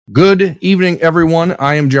Good evening, everyone.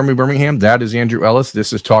 I am Jeremy Birmingham. That is Andrew Ellis.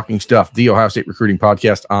 This is Talking Stuff, the Ohio State recruiting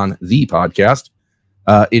podcast on the podcast.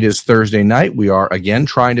 It is Thursday night. We are, again,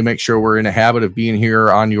 trying to make sure we're in a habit of being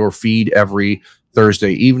here on your feed every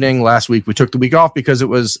Thursday evening. Last week, we took the week off because it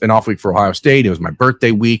was an off week for Ohio State. It was my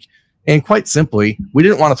birthday week. And quite simply, we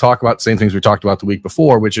didn't want to talk about the same things we talked about the week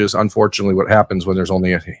before, which is unfortunately what happens when there's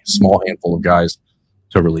only a small handful of guys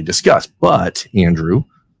to really discuss. But, Andrew,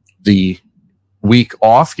 the week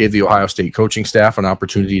off gave the Ohio State coaching staff an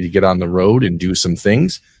opportunity to get on the road and do some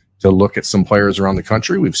things, to look at some players around the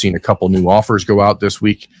country. We've seen a couple new offers go out this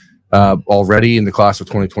week already in the class of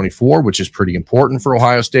 2024, which is pretty important for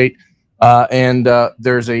Ohio State. And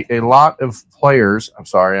there's a lot of players. I'm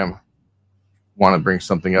sorry, I want to bring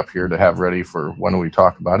something up here to have ready for when we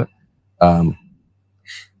talk about it.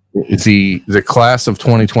 It's the class of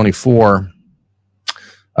 2024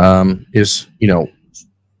 is,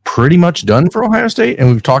 pretty much done for Ohio State, and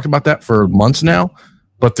we've talked about that for months now.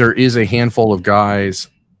 But there is a handful of guys,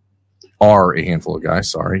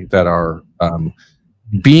 that are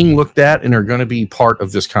being looked at and are going to be part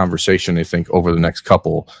of this conversation, I think, over the next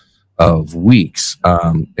couple of weeks.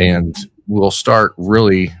 And we'll start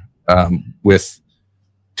really with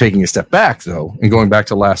taking a step back, though, and going back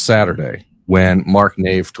to last Saturday when Marc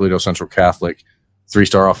Nave, Toledo Central Catholic,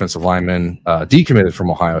 3-star offensive lineman, decommitted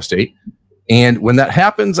from Ohio State. And when that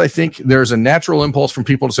happens, I think there's a natural impulse from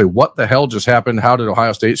people to say, what the hell just happened? How did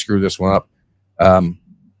Ohio State screw this one up?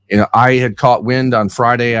 I had caught wind on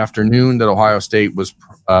Friday afternoon that Ohio State was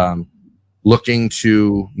looking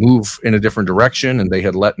to move in a different direction, and they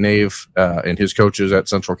had let Nave and his coaches at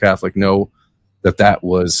Central Catholic know that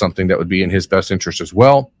was something that would be in his best interest as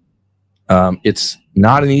well. It's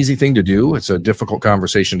not an easy thing to do. It's a difficult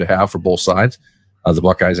conversation to have for both sides. The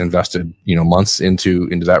Buckeyes invested, months into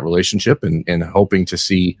that relationship and hoping to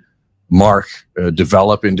see Marc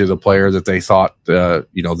develop into the player that they thought, that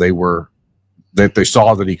they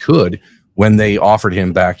saw that he could when they offered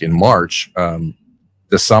him back in March.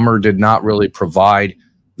 The summer did not really provide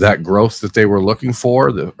that growth that they were looking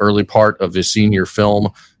for. The early part of his senior film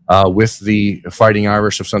with the Fighting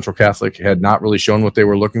Irish of Central Catholic had not really shown what they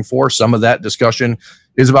were looking for. Some of that discussion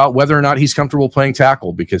is about whether or not he's comfortable playing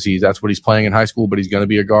tackle, because that's what he's playing in high school, but he's going to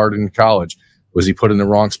be a guard in college. Was he put in the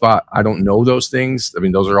wrong spot? I don't know those things. I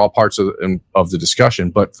mean, those are all parts of the discussion.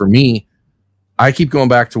 But for me, I keep going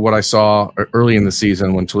back to what I saw early in the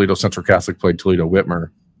season when Toledo Central Catholic played Toledo Whitmer.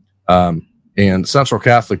 And Central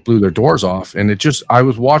Catholic blew their doors off. And I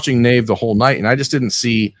was watching Nave the whole night, and I just didn't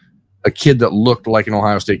see a kid that looked like an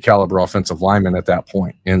Ohio State caliber offensive lineman at that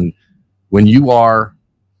point. And when you are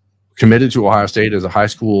committed to Ohio State as a high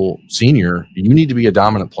school senior, you need to be a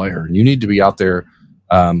dominant player, and you need to be out there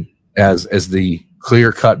as the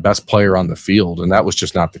clear-cut best player on the field. And that was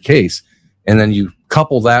just not the case. And then you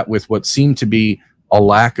couple that with what seemed to be a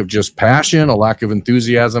lack of just passion, a lack of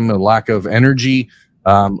enthusiasm, a lack of energy,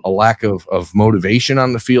 a lack of motivation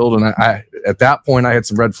on the field. And I at that point, I had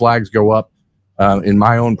some red flags go up in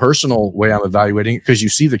my own personal way I'm evaluating it, because you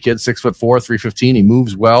see the kid, 6'4", 315. He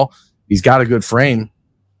moves well. He's got a good frame.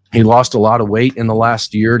 He lost a lot of weight in the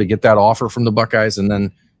last year to get that offer from the Buckeyes, and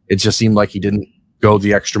then it just seemed like he didn't go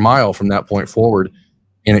the extra mile from that point forward.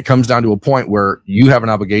 And it comes down to a point where you have an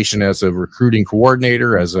obligation as a recruiting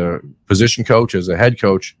coordinator, as a position coach, as a head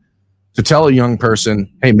coach, to tell a young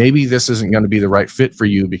person, hey, maybe this isn't going to be the right fit for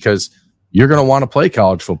you, because you're going to want to play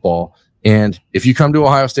college football. And if you come to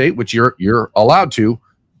Ohio State, which you're allowed to,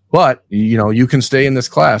 but you can stay in this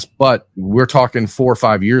class, but we're talking 4 or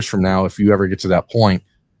 5 years from now if you ever get to that point.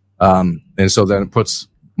 And so then it puts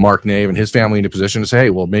Marc Nave and his family in a position to say, hey,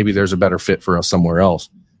 well, maybe there's a better fit for us somewhere else.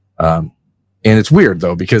 And it's weird,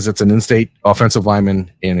 though, because it's an in-state offensive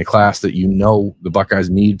lineman in a class that the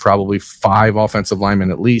Buckeyes need probably 5 offensive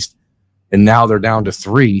linemen at least. And now they're down to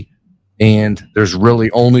 3, and there's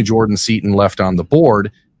really only Jordan Seaton left on the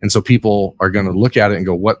board. And so people are going to look at it and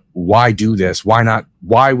go, why do this? Why not?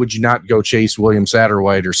 Why would you not go chase William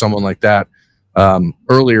Satterwhite or someone like that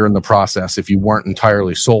earlier in the process if you weren't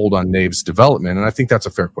entirely sold on Nave's development? And I think that's a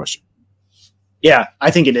fair question. Yeah, I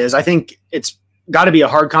think it is. I think it's got to be a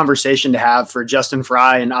hard conversation to have for Justin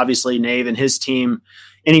Fry and obviously Nave and his team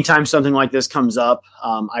anytime something like this comes up.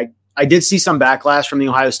 I did see some backlash from the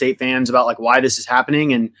Ohio State fans about why this is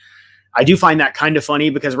happening. And I do find that kind of funny,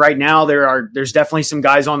 because right now there's definitely some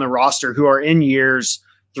guys on the roster who are in years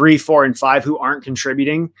 3, 4, and 5 who aren't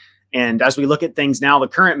contributing. And as we look at things now, the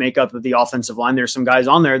current makeup of the offensive line, there's some guys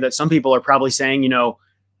on there that some people are probably saying,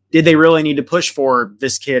 did they really need to push for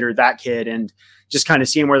this kid or that kid? And just kind of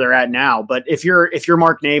seeing where they're at now. But if you're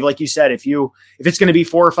Marc Nave, like you said, if it's going to be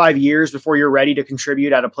 4 or 5 years before you're ready to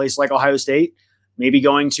contribute at a place like Ohio State, maybe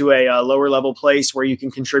going to a lower level place where you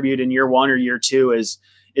can contribute in year 1 or year 2 is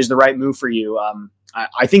the right move for you.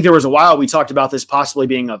 I think there was a while we talked about this possibly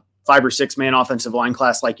being a 5 or 6 man offensive line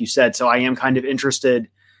class, like you said. So I am kind of interested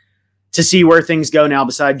to see where things go now.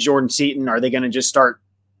 Besides Jordan Seaton, are they going to just start,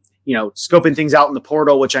 scoping things out in the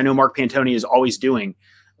portal, which I know Mark Pantoni is always doing,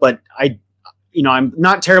 but I'm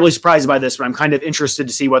not terribly surprised by this, but I'm kind of interested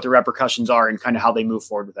to see what the repercussions are and kind of how they move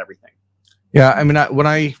forward with everything. Yeah. I mean, when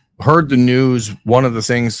I heard the news, one of the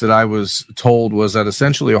things that I was told was that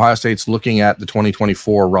essentially Ohio State's looking at the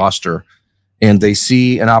 2024 roster, and they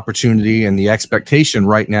see an opportunity and the expectation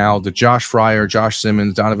right now that Josh Fryer, Josh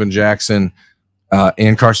Simmons, Donovan Jackson,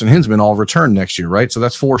 and Carson Hinsman all return next year, right? So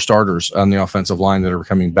that's 4 starters on the offensive line that are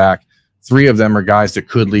coming back. 3 of them are guys that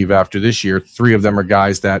could leave after this year. 3 of them are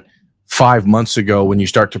guys that 5 months ago, when you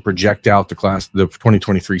start to project out the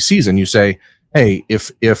 2023 season, you say, hey,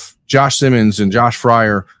 if Josh Simmons and Josh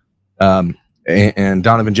Fryer and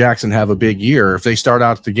Donovan Jackson have a big year, if they start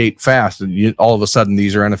out the gate fast, and all of a sudden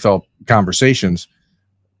these are NFL conversations.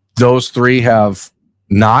 Those 3 have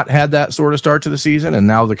not had that sort of start to the season, and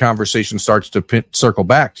now the conversation starts to circle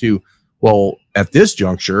back to, well, at this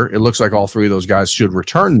juncture, it looks like all 3 of those guys should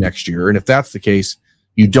return next year, and if that's the case,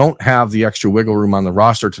 you don't have the extra wiggle room on the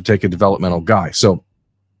roster to take a developmental guy. So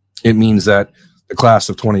it means that the class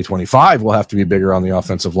of 2025 will have to be bigger on the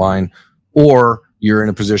offensive line, or you're in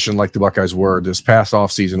a position like the Buckeyes were this past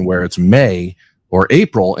offseason where it's May or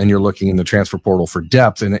April and you're looking in the transfer portal for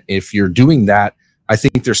depth. And if you're doing that, I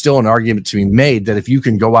think there's still an argument to be made that if you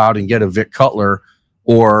can go out and get a Vic Cutler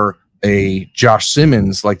or a Josh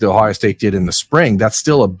Simmons like the Ohio State did in the spring, that's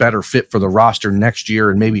still a better fit for the roster next year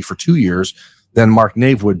and maybe for 2 years than Marc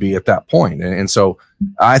Nave would be at that point. And so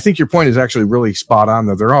I think your point is actually really spot on,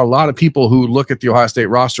 that there are a lot of people who look at the Ohio State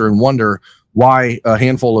roster and wonder why a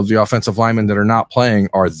handful of the offensive linemen that are not playing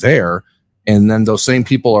are there. And then those same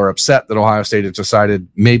people are upset that Ohio State has decided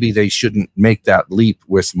maybe they shouldn't make that leap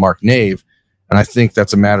with Marc Nave. And I think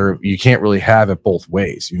that's a matter of, you can't really have it both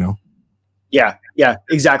ways, Yeah,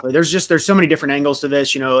 exactly. There's so many different angles to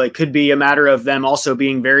this. It could be a matter of them also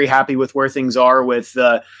being very happy with where things are with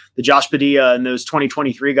the Josh Padilla and those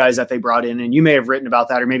 2023 guys that they brought in. And you may have written about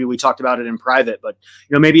that, or maybe we talked about it in private, but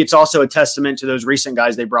maybe it's also a testament to those recent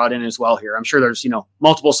guys they brought in as well here. I'm sure there's,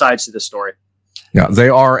 multiple sides to this story. Yeah, they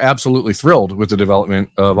are absolutely thrilled with the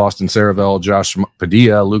development of Austin Saravell, Josh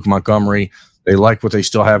Padilla, Luke Montgomery. They like what they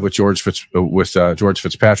still have with George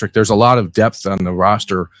Fitzpatrick. There's a lot of depth on the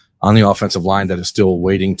roster on the offensive line that is still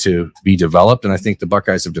waiting to be developed. And I think the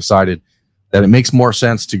Buckeyes have decided that it makes more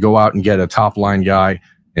sense to go out and get a top line guy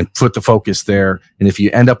and put the focus there. And if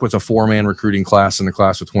you end up with a 4-man recruiting class in the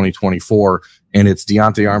class of 2024, and it's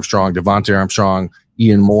Deontay Armstrong, Devontae Armstrong,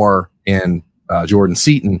 Ian Moore, and Jordan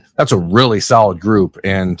Seaton, that's a really solid group.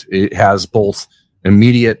 And it has both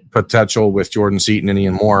immediate potential with Jordan Seaton and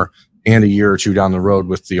Ian Moore, and a year or 2 down the road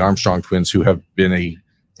with the Armstrong twins, who have been a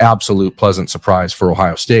absolute pleasant surprise for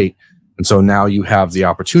Ohio State. And so now you have the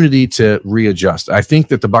opportunity to readjust. I think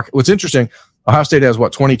that what's interesting, Ohio State has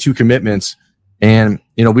 22 commitments, and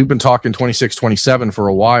we've been talking 26, 27 for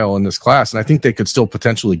a while in this class, and I think they could still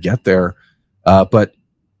potentially get there. But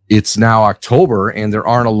it's now October and there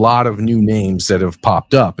aren't a lot of new names that have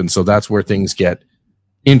popped up. And so that's where things get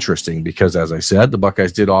interesting, because as I said, the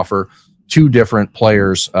Buckeyes did offer 2 different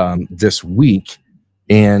players this week,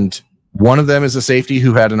 and one of them is a safety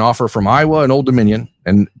who had an offer from Iowa and Old Dominion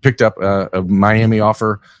and picked up a Miami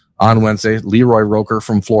offer on Wednesday, Leroy Roker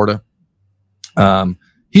from Florida.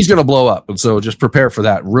 He's going to blow up. And so just prepare for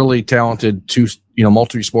that. Really talented,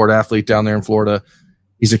 multi-sport athlete down there in Florida.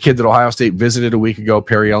 He's a kid that Ohio State visited a week ago.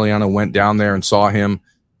 Perry Eliano went down there and saw him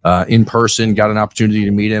in person, got an opportunity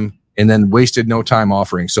to meet him, and then wasted no time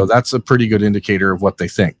offering. So that's a pretty good indicator of what they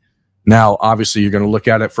think. Now, obviously, you're going to look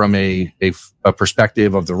at it from a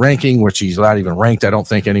perspective of the ranking, which he's not even ranked. I don't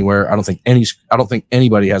think anywhere. I don't think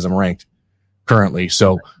anybody has him ranked currently.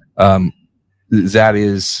 So that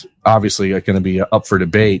is obviously going to be up for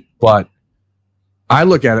debate. But I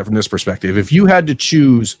look at it from this perspective. If you had to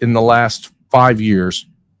choose in the last 5 years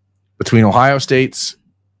between Ohio State's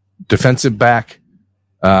defensive back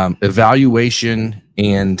evaluation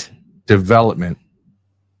and development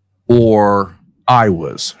or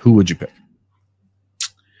Iowa's, who would you pick?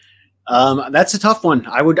 That's a tough one.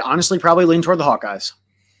 I would honestly probably lean toward the Hawkeyes.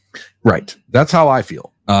 Right. That's how I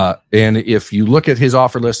feel. And if you look at his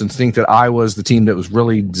offer list and think that Iowa's the team that was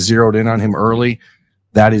really zeroed in on him early,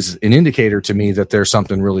 that is an indicator to me that there's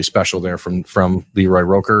something really special there from Leroy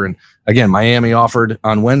Roker. And again, Miami offered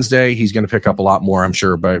on Wednesday. He's going to pick up a lot more, I'm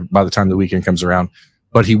sure, by the time the weekend comes around.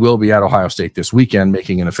 but he will be at Ohio State this weekend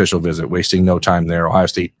making an official visit, wasting no time there. Ohio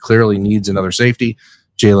State clearly needs another safety.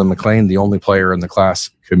 Jalen McLean, the only player in the class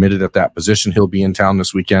committed at that position, he'll be in town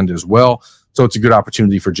this weekend as well. So it's a good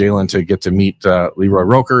opportunity for Jalen to get to meet Leroy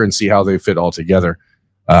Roker and see how they fit all together.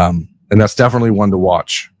 And that's definitely one to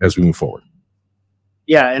watch as we move forward.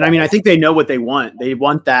 Yeah, and I mean, I think they know what they want. They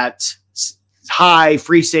want that high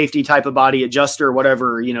free safety type of body adjuster,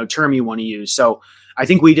 whatever, term you want to use. So I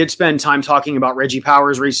think we did spend time talking about Reggie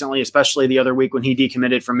Powers recently, especially the other week when he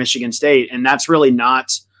decommitted from Michigan State. And that's really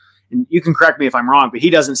not, and you can correct me if I'm wrong, but he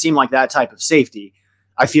doesn't seem like that type of safety.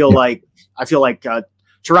 I feel like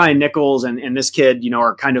Terion Nichols and this kid,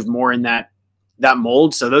 are kind of more in that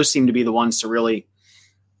mold. So those seem to be the ones to really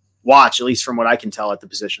watch, at least from what I can tell at the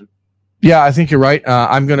position. Yeah, I think you're right.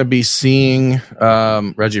 I'm going to be seeing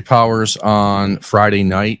Reggie Powers on Friday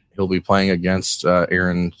night. He'll be playing against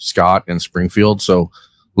Aaron Scott in Springfield. So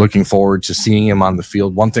looking forward to seeing him on the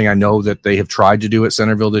field. One thing I know that they have tried to do at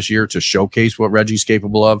Centerville this year to showcase what Reggie's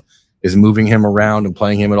capable of is moving him around and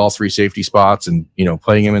playing him at all three safety spots and,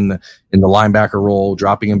 playing him in the linebacker role,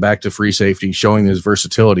 dropping him back to free safety, showing his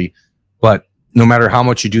versatility. But no matter how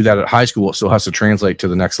much you do that at high school, it still has to translate to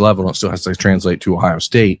the next level. It still has to translate to Ohio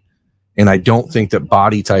State. And I don't think that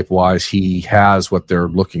body type wise, he has what they're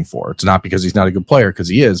looking for. It's not because he's not a good player, because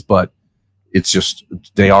he is, but it's just,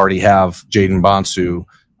 they already have Jaden Bonsu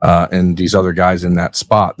and these other guys in that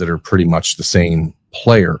spot that are pretty much the same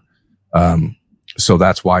player. So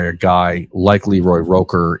that's why a guy like Leroy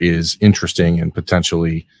Roker is interesting and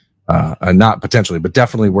potentially, not potentially, but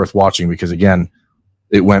definitely worth watching, because again,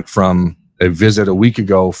 it went from a visit a week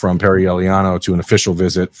ago from Perry Eliano to an official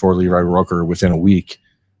visit for Leroy Roker within a week.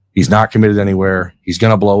 He's not committed anywhere. He's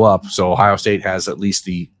going to blow up. So Ohio State has at least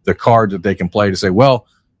the card that they can play to say, well,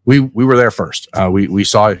 we were there first. We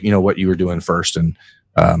saw, what you were doing first. And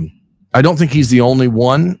I don't think he's the only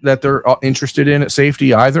one that they're interested in at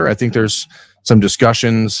safety either. I think there's some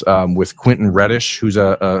discussions with Quentin Reddish, who's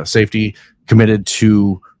a safety committed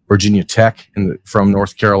to Virginia Tech from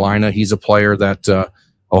North Carolina. He's a player that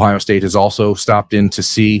Ohio State has also stopped in to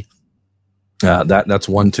see. That's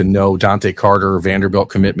one to know. Dante Carter, Vanderbilt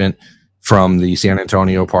commitment from the San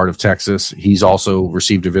Antonio part of Texas. He's also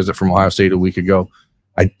received a visit from Ohio State a week ago.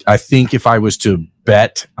 I think if I was to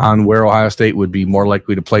bet on where Ohio State would be more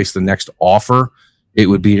likely to place the next offer, it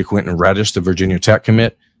would be to Quentin Reddish, the Virginia Tech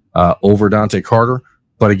commit, over Dante Carter.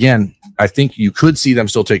 But again, I think you could see them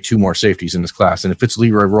still take two more safeties in this class. And if it's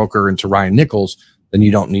Leroy Roker and Terion Nichols, then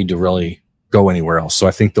you don't need to really go anywhere else. So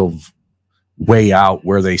I think they'll weigh out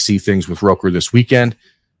where they see things with Roker this weekend.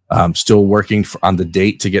 Still working on the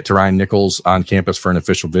date to get Terion Nichols on campus for an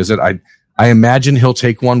official visit. I imagine he'll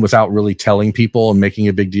take one without really telling people and making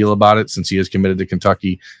a big deal about it, since he is committed to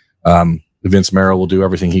Kentucky. Vince Merrill will do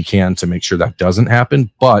everything he can to make sure that doesn't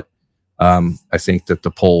happen. But I think that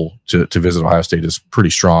the pull to visit Ohio State is pretty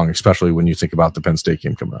strong, especially when you think about the Penn State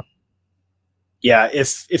game coming up. Yeah,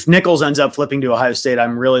 if Nichols ends up flipping to Ohio State,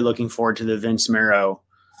 I'm really looking forward to the Vince Merrill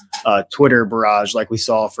Twitter barrage like we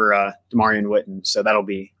saw for Demarion Witten. So that'll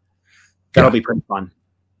be pretty fun.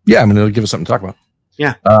 Yeah, it'll give us something to talk about.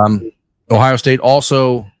 Yeah. Ohio State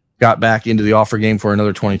also got back into the offer game for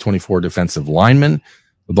another 2024 defensive lineman.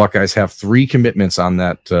 The Buckeyes have 3 commitments on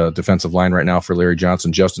that defensive line right now for Larry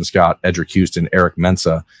Johnson, Justin Scott, Edric Houston, Eric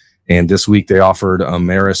Mensah. And this week they offered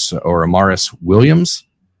Amaris Williams,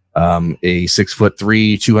 a 6'3",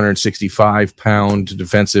 265-pound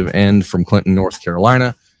defensive end from Clinton, North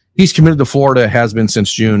Carolina. He's committed to Florida, has been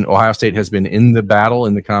since June. Ohio State has been in the battle,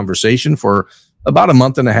 in the conversation for about a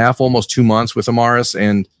month and a half, almost 2 months with Amaris.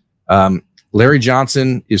 And Larry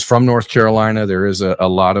Johnson is from North Carolina. There is a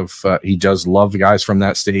lot of, he does love the guys from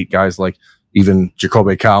that state, guys like even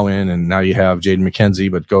Jacoby Cowan, and now you have Jaden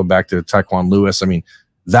McKenzie, but go back to Taekwon Lewis. I mean,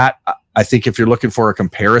 that, I think if you're looking for a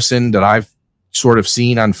comparison that I've sort of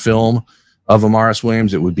seen on film of Amaris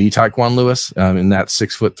Williams, it would be Taekwon Lewis in that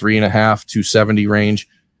 6'3.5", 270 range.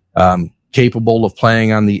 Capable of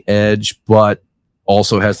playing on the edge, but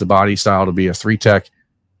also has the body style to be a 3-tech.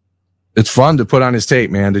 It's fun to put on his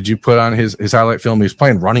tape, man. Did you put on his highlight film? He was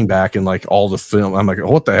playing running back in like all the film. I'm like,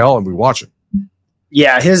 what the hell are we watching?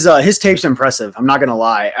 Yeah, his tape's impressive. I'm not going to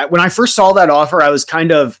lie. When I first saw that offer, I was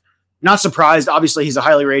kind of not surprised. Obviously, he's a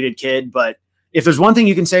highly rated kid, but if there's one thing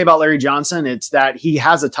you can say about Larry Johnson, it's that he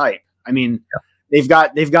has a type. I mean, they've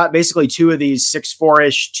got basically 2 of these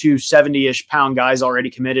 6'4-ish, 270-ish pound guys already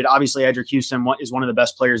committed. Obviously, Edric Houston is one of the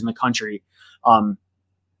best players in the country.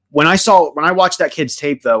 When I watched that kid's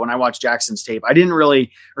tape, though, when I watched Jackson's tape,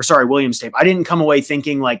 Williams' tape, I didn't come away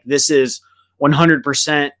thinking like this is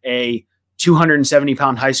 100% a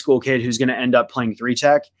 270-pound high school kid who's going to end up playing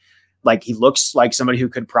 3-tech. Like, he looks like somebody who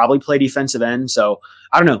could probably play defensive end. So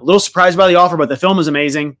I don't know, a little surprised by the offer, but the film is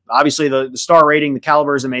amazing. Obviously the star rating, the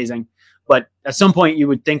caliber is amazing. But at some point you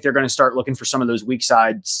would think they're going to start looking for some of those weak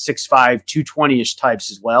side 6'5", 220-ish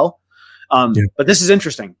types as well. But this is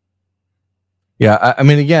interesting. Yeah. I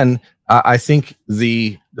mean, again, I think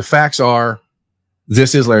the facts are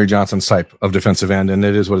this is Larry Johnson's type of defensive end, and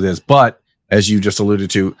it is what it is. But as you just alluded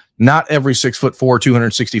to, not every 6'4",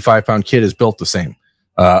 265-pound kid is built the same.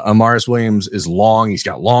 Amaris Williams is long. He's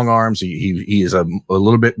got long arms. He is a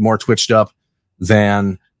little bit more twitched up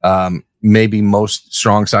than maybe most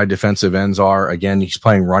strong side defensive ends are. Again, he's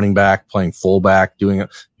playing running back, playing fullback, doing it.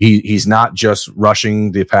 He's not just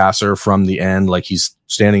rushing the passer from the end like he's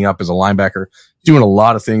standing up as a linebacker. He's doing a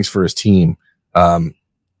lot of things for his team.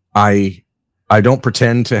 I don't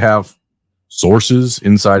pretend to have sources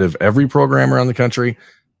inside of every program around the country,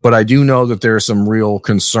 but I do know that there's some real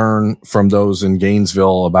concern from those in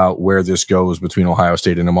Gainesville about where this goes between Ohio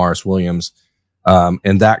State and Amaris Williams.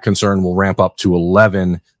 And that concern will ramp up to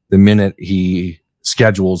 11 the minute he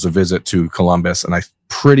schedules a visit to Columbus. And I'm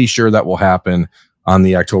pretty sure that will happen on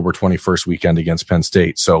the October 21st weekend against Penn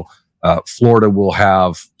State. So Florida will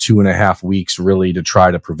have 2.5 weeks really to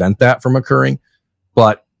try to prevent that from occurring.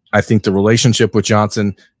 But I think the relationship with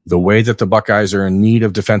Johnson, the way that the Buckeyes are in need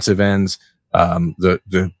of defensive ends,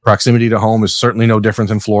 the proximity to home is certainly no different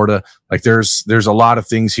than Florida. Like there's a lot of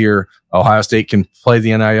things here. Ohio State can play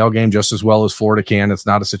the NIL game just as well as Florida can. It's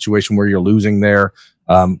not a situation where you're losing there.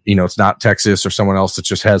 It's not Texas or someone else that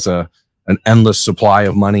just has an endless supply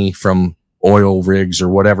of money from oil rigs or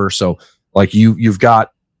whatever. So like you've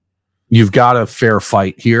got a fair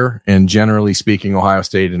fight here. And generally speaking, Ohio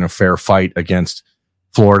State in a fair fight against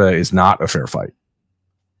Florida is not a fair fight.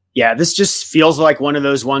 Yeah, this just feels like one of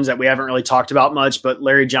those ones that we haven't really talked about much, but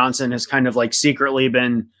Larry Johnson has kind of like secretly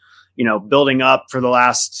been, building up for the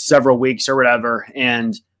last several weeks or whatever.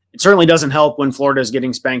 And it certainly doesn't help when Florida is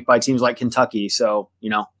getting spanked by teams like Kentucky. So,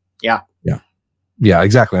 yeah. Yeah,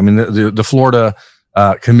 exactly. I mean, the Florida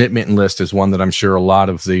commitment list is one that I'm sure a lot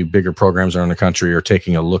of the bigger programs around the country are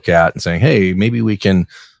taking a look at and saying, hey, maybe we can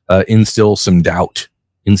instill some doubt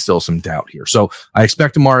here. So I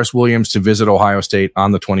expect Amaris Williams to visit Ohio State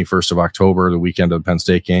on the 21st of October, the weekend of the Penn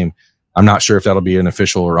State game. I'm not sure if that'll be an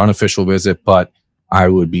official or unofficial visit, but I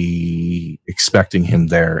would be expecting him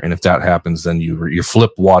there. And if that happens, then your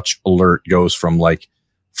flip watch alert goes from like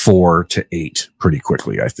 4 to 8 pretty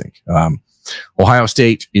quickly, I think. Ohio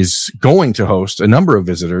State is going to host a number of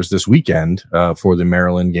visitors this weekend for the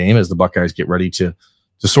Maryland game as the Buckeyes get ready to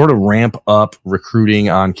sort of ramp up recruiting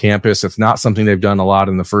on campus. It's not something they've done a lot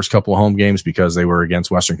in the first couple of home games because they were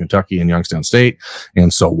against Western Kentucky and Youngstown State.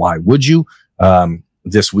 And so why would you?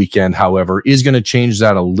 This weekend, however, is going to change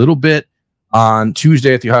that a little bit. On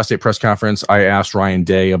Tuesday at the Ohio State press conference, I asked Ryan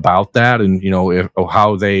Day about that and,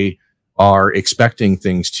 how they are expecting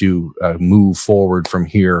things to move forward from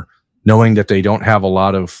here, knowing that they don't have a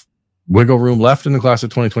lot of wiggle room left in the class of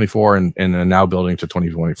 2024 and now building to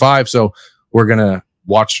 2025. So we're going to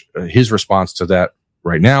watch his response to that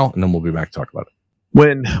right now, and then we'll be back to talk about it.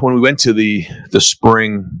 When we went to the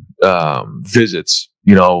spring visits,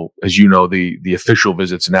 as the official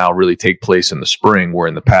visits now really take place in the spring, where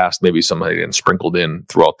in the past maybe somebody had sprinkled in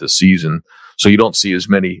throughout the season. So you don't see as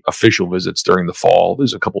many official visits during the fall.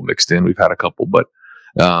 There's a couple mixed in. We've had a couple, but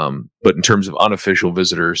in terms of unofficial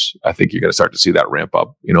visitors, I think you're going to start to see that ramp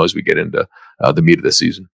up, as we get into the meat of the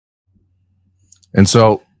season. And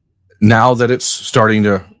so now that it's starting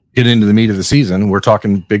to get into the meat of the season, we're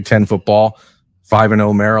talking Big Ten football,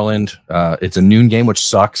 5-0 Maryland. It's a noon game, which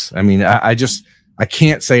sucks. I mean, I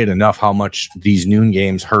can't say it enough how much these noon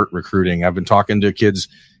games hurt recruiting. I've been talking to kids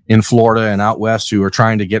in Florida and out west who are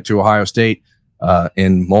trying to get to Ohio State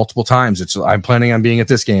in multiple times. I'm planning on being at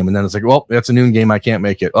this game. And then it's like, well, it's a noon game. I can't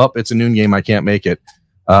make it. Oh, it's a noon game. I can't make it.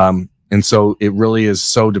 And so it really is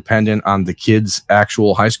so dependent on the kids'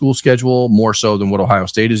 actual high school schedule, more so than what Ohio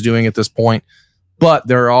State is doing at this point. But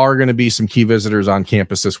there are going to be some key visitors on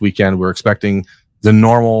campus this weekend. We're expecting the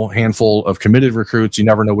normal handful of committed recruits. You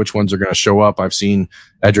never know which ones are going to show up. I've seen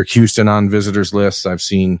Edric Houston on visitors lists. I've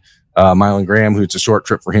seen Mylan Graham, who's a short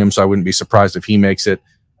trip for him, so I wouldn't be surprised if he makes it.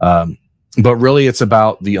 But really, it's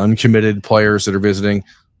about the uncommitted players that are visiting.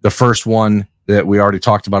 The first one that we already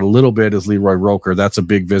talked about a little bit is Leroy Roker. That's a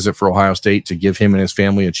big visit for Ohio State to give him and his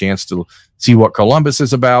family a chance to see what Columbus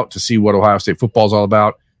is about, to see what Ohio State football is all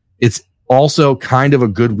about. It's also kind of a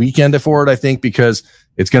good weekend for it, I think, because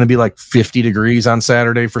it's going to be like 50 degrees on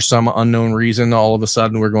Saturday for some unknown reason. All of a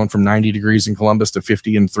sudden, we're going from 90 degrees in Columbus to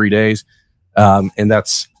 50 in 3 days. And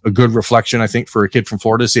that's a good reflection, I think, for a kid from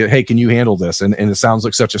Florida to say, hey, can you handle this? And it sounds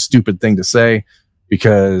like such a stupid thing to say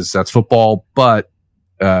because that's football, but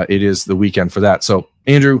it is the weekend for that. So,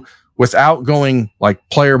 Andrew, without going like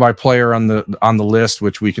player by player on the list,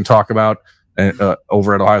 which we can talk about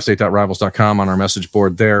over at ohiostate.rivals.com on our message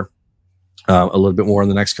board there a little bit more in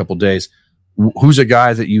the next couple of days, who's a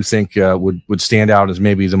guy that you think would stand out as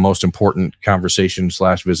maybe the most important conversation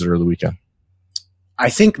 / visitor of the weekend? I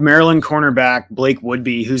think Maryland cornerback Blake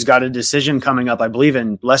Woodby, who's got a decision coming up, I believe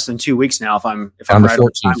in less than 2 weeks now. If I'm on the right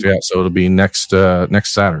 14th, yeah. So it'll be next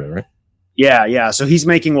Saturday, right? Yeah. So he's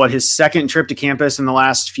making his second trip to campus in the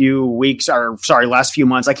last few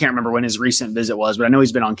months. I can't remember when his recent visit was, but I know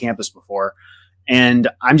he's been on campus before. And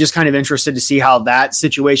I'm just kind of interested to see how that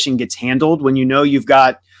situation gets handled when you've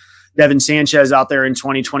got Devin Sanchez out there in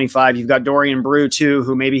 2025. You've got Dorian Brew too,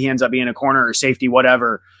 who maybe he ends up being a corner or safety,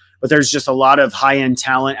 whatever. But there's just a lot of high-end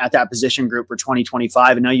talent at that position group for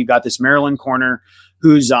 2025. And now you've got this Maryland corner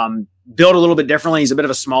who's built a little bit differently. He's a bit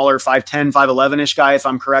of a smaller 5'10", 5'11"-ish guy, if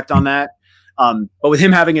I'm correct on that. But with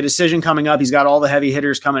him having a decision coming up, he's got all the heavy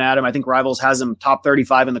hitters coming at him. I think Rivals has him top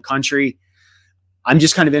 35 in the country. I'm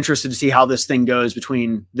just kind of interested to see how this thing goes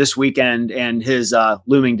between this weekend and his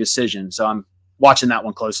looming decision. So I'm watching that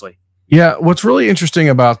one closely. Yeah, what's really interesting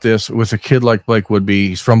about this with a kid like Blake Woodby,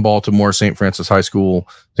 he's from Baltimore, St. Francis High School,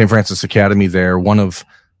 St. Francis Academy there, one of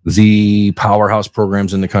the powerhouse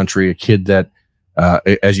programs in the country, a kid that,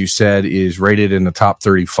 as you said, is rated in the top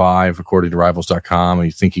 35 according to Rivals.com. I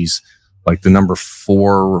think he's like the number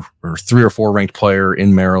 4 or 3 or 4 ranked player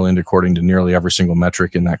in Maryland according to nearly every single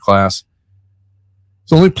metric in that class.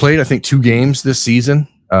 He's only played, I think, 2 games this season.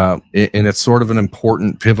 And it's sort of an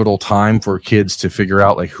important pivotal time for kids to figure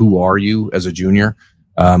out like, who are you as a junior?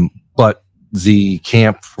 But the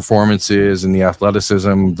camp performances and the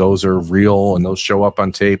athleticism, those are real and those show up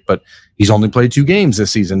on tape, but he's only played 2 games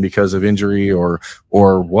this season because of injury or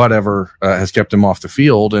whatever has kept him off the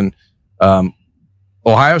field. And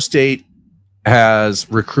Ohio State has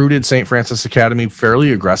recruited St. Francis Academy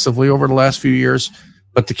fairly aggressively over the last few years,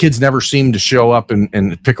 but the kids never seem to show up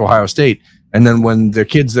and pick Ohio State. And then when the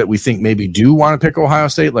kids that we think maybe do want to pick Ohio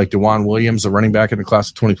State, like DeJuan Williams, the running back in the class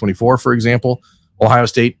of 2024, for example, Ohio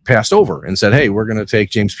State passed over and said, hey, we're going to take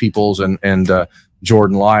James Peoples and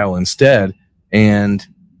Jordan Lyle instead. And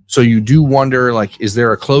so you do wonder, like, is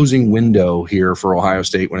there a closing window here for Ohio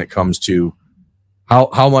State when it comes to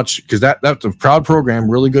how much, because that's a proud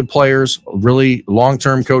program, really good players, really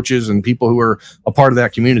long-term coaches and people who are a part of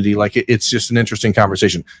that community. Like it's just an interesting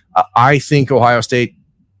conversation. I think Ohio State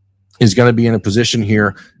is going to be in a position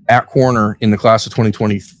here at corner in the class of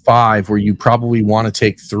 2025 where you probably want to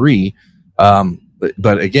take 3.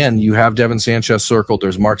 But again, you have Devin Sanchez circled.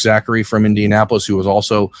 There's Mark Zachary from Indianapolis, who was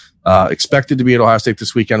also expected to be at Ohio State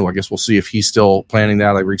this weekend. Well, I guess we'll see if he's still planning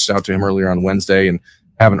that. I reached out to him earlier on Wednesday and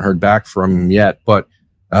haven't heard back from him yet. But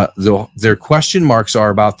their question marks are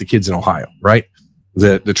about the kids in Ohio, right?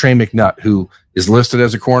 The Trey McNutt, who is listed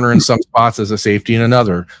as a corner in some spots, as a safety in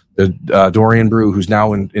another. The Dorian Brew, who's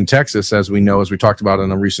now in Texas, as we know, as we talked about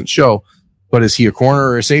on a recent show. But is he a corner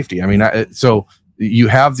or a safety? I mean, so you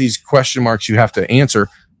have these question marks you have to answer.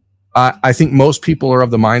 I think most people are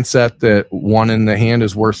of the mindset that 1 in the hand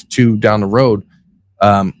is worth 2 down the road.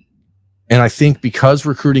 And I think because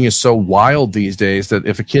recruiting is so wild these days, that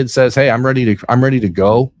if a kid says, "Hey, I'm ready to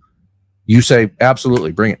go," you say,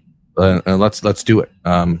 "Absolutely, bring it, and let's do it."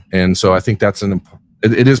 And so I think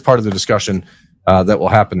it is part of the discussion that will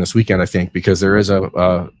happen this weekend. I think because there is an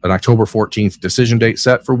October 14th decision date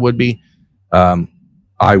set for Woodby.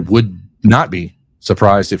 I would not be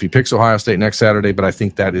surprised if he picks Ohio State next Saturday, but I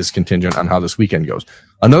think that is contingent on how this weekend goes.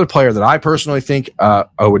 Another player that I personally think I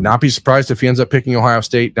would not be surprised if he ends up picking Ohio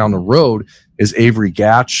State down the road is Avery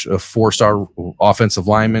Gatch, a 4-star offensive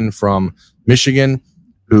lineman from Michigan,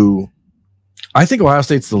 who I think Ohio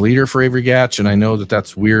State's the leader for Avery Gatch, and I know that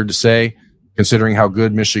that's weird to say considering how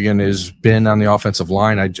good Michigan has been on the offensive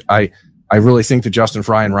line. I really think that Justin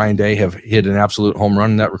Fry and Ryan Day have hit an absolute home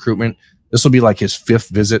run in that recruitment. This will be like his 5th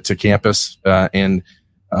visit to campus. And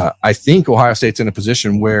I think Ohio State's in a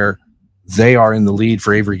position where they are in the lead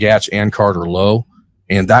for Avery Gatch and Carter Lowe.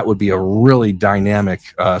 And that would be a really dynamic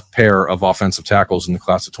pair of offensive tackles in the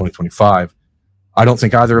class of 2025. I don't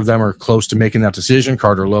think either of them are close to making that decision.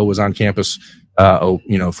 Carter Lowe was on campus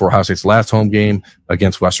for Ohio State's last home game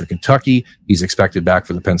against Western Kentucky. He's expected back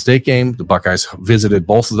for the Penn State game. The Buckeyes visited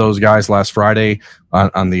both of those guys last Friday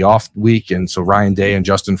on the off week. And so Ryan Day and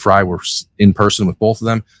Justin Fry were in person with both of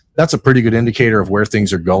them. That's a pretty good indicator of where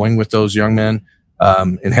things are going with those young men.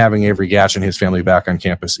 And having Avery Gatch and his family back on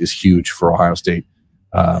campus is huge for Ohio State.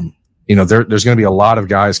 There's going to be a lot of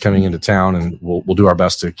guys coming into town, and we'll do our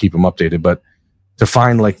best to keep them updated. But to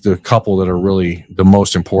find like the couple that are really the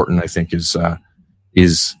most important, I think is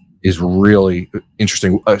is really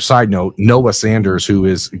interesting. Side note: Noah Sanders, who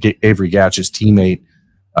is Avery Gatch's teammate,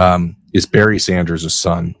 is Barry Sanders'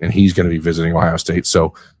 son, and he's going to be visiting Ohio State.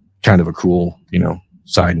 So, kind of a cool,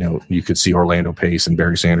 side note. You could see Orlando Pace and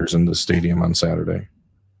Barry Sanders in the stadium on Saturday.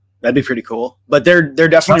 That'd be pretty cool. But they're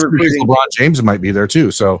definitely recruiting. LeBron James might be there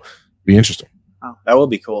too, so be interesting. Oh, that will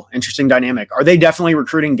be cool. Interesting dynamic. Are they definitely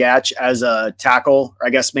recruiting Gatch as a tackle? I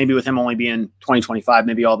guess maybe with him only being 2025,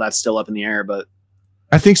 maybe all that's still up in the air, but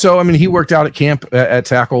I think so. I mean, he worked out at camp at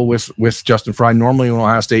tackle with Justin Fry. Normally when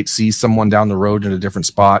Ohio State sees someone down the road in a different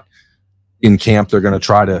spot in camp, they're going to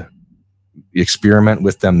try to experiment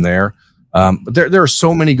with them there. But there are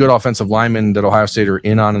so many good offensive linemen that Ohio State are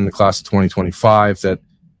in the class of 2025 that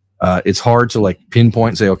it's hard to pinpoint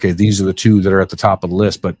and say, okay, these are the two that are at the top of the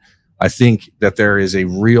list. But I think that there is a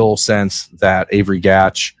real sense that Avery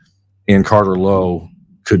Gatch and Carter Lowe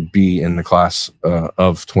could be in the class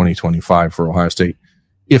of 2025 for Ohio State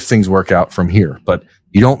if things work out from here. But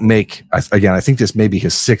you don't make, I think this may be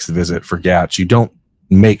his 6th visit for Gatch. You don't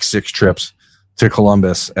make 6 trips to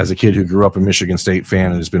Columbus as a kid who grew up a Michigan State fan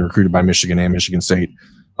and has been recruited by Michigan and Michigan State,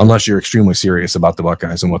 unless you're extremely serious about the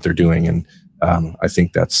Buckeyes and what they're doing. And I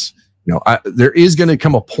think that's, there is going to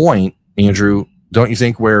come a point, Andrew, don't you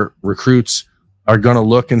think, where recruits are going to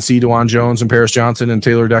look and see DeJuan Jones and Paris Johnson and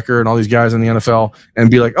Taylor Decker and all these guys in the NFL and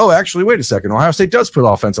be like, oh, actually, wait a second. Ohio State does put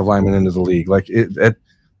offensive linemen into the league.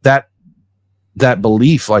 That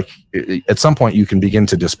belief, at some point you can begin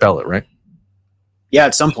to dispel it, right? Yeah,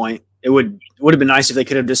 at some point. It would have been nice if they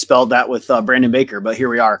could have dispelled that with Brandon Baker, but here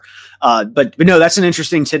we are. But no, that's an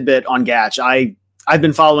interesting tidbit on Gatch. I've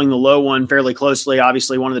been following the Low one fairly closely.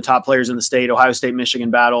 Obviously, one of the top players in the state, Ohio State-Michigan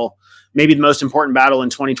battle, maybe the most important battle in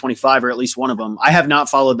 2025, or at least one of them. I have not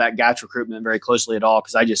followed that Gatch recruitment very closely at all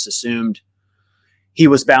because I just assumed he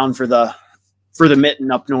was bound for the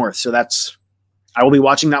mitten up north. So I will be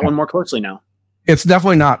watching that one more closely now. It's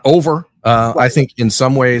definitely not over. I think in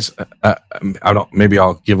some ways, maybe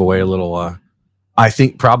I'll give away a little. I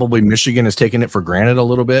think probably Michigan has taken it for granted a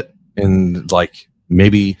little bit, and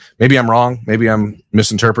maybe I'm wrong, maybe I'm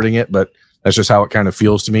misinterpreting it, but that's just how it kind of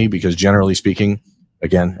feels to me. Because generally speaking,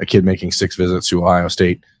 again, a kid making 6 visits to Ohio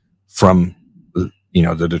State from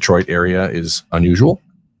the Detroit area is unusual,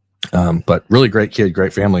 but really great kid,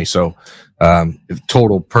 great family. So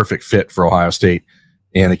total perfect fit for Ohio State,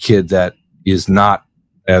 and a kid that is not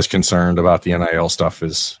as concerned about the NIL stuff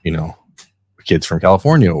as, kids from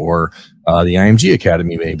California or the IMG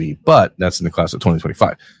Academy maybe, but that's in the class of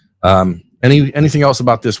 2025. Anything else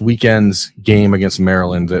about this weekend's game against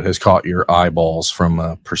Maryland that has caught your eyeballs from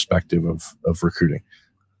a perspective of recruiting?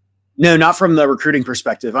 No, not from the recruiting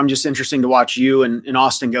perspective. I'm just interested to watch you and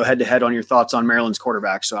Austin go head to head on your thoughts on Maryland's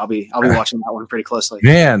quarterback. So I'll be watching that one pretty closely.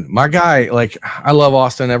 Man, my guy, I love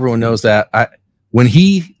Austin. Everyone knows that. When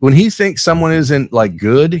he thinks someone isn't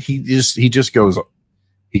good, he just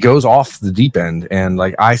goes off the deep end. And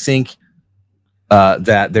I think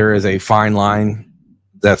that there is a fine line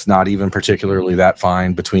that's not even particularly that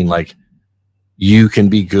fine between you can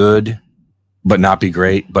be good but not be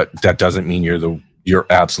great, but that doesn't mean you're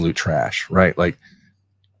absolute trash, right?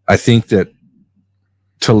 I think that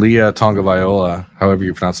Talia Tonga-Viola, however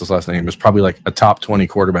you pronounce his last name, is probably a top 20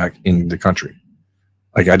 quarterback in the country.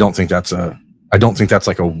 I don't think that's a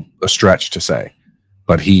stretch to say,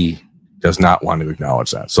 but he does not want to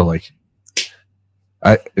acknowledge that. So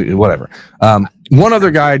whatever. One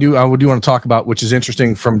other guy I would want to talk about, which is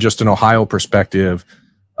interesting from just an Ohio perspective,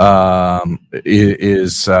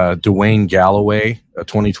 is Dwayne Galloway, a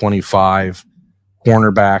 2025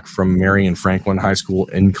 cornerback from Marion Franklin High School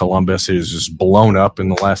in Columbus. He's just blown up in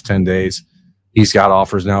the last 10 days. He's got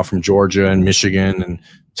offers now from Georgia and Michigan and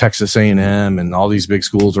Texas A&M and all these big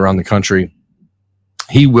schools around the country.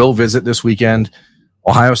 He will visit this weekend.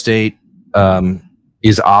 Ohio State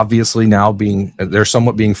is obviously now they're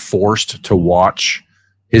somewhat being forced to watch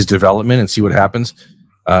his development and see what happens.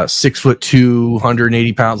 6'2",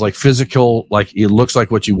 180 pounds, physical, it looks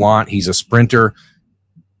like what you want. He's a sprinter,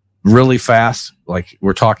 really fast.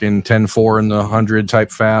 We're talking 10-4 in the 100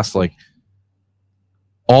 type fast.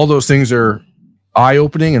 All those things are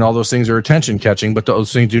eye-opening and all those things are attention-catching, but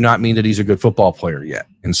those things do not mean that he's a good football player yet.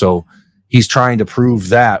 And so he's trying to prove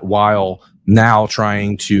that while now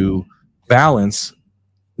trying to balance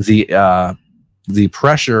the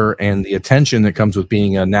pressure and the attention that comes with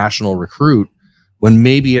being a national recruit when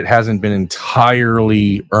maybe it hasn't been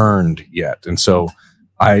entirely earned yet. And so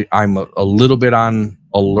I'm a little bit on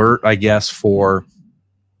alert, I guess, for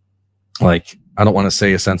I don't want to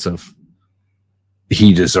say a sense of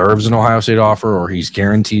he deserves an Ohio State offer or he's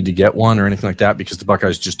guaranteed to get one or anything like that, because the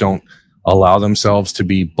Buckeyes just don't allow themselves to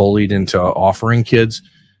be bullied into offering kids.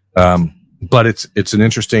 But it's an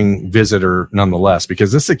interesting visitor nonetheless,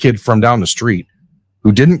 because this is a kid from down the street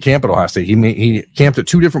who didn't camp at Ohio State. He camped at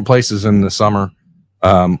 2 different places in the summer.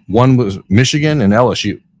 One was Michigan and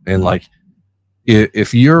LSU. And like,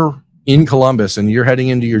 if you're in Columbus and you're heading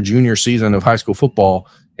into your junior season of high school football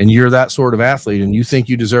and you're that sort of athlete and you think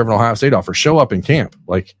you deserve an Ohio State offer, show up in camp.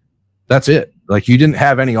 Like, that's it. Like, you didn't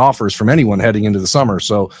have any offers from anyone heading into the summer.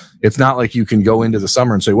 So it's not like you can go into the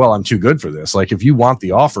summer and say, well, I'm too good for this. Like, if you want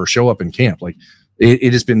the offer, show up in camp. Like,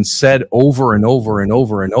 it has been said over and over and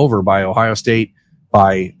over and over by Ohio State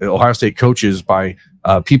coaches, by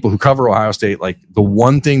people who cover Ohio State. Like, the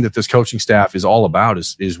one thing that this coaching staff is all about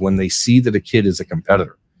is when they see that a kid is a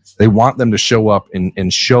competitor, they want them to show up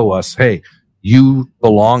and show us, hey, you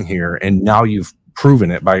belong here. And now you've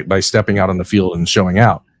proven it by stepping out on the field and showing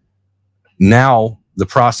out. Now, the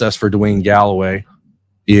process for Dwayne Galloway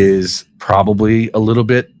is probably a little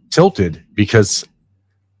bit tilted, because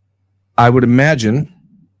I would imagine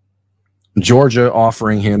Georgia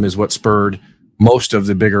offering him is what spurred most of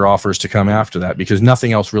the bigger offers to come after that, because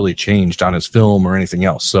nothing else really changed on his film or anything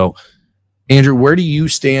else. So, Andrew, where do you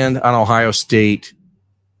stand on Ohio State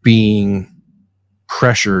being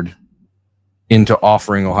pressured into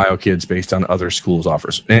offering Ohio kids based on other schools'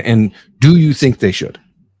 offers? And do you think they should?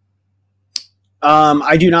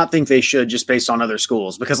 I do not think they should, just based on other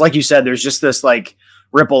schools, because like you said, there's just this like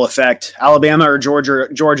ripple effect. Alabama or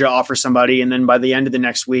Georgia offers somebody, and then by the end of the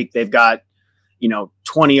next week, they've got,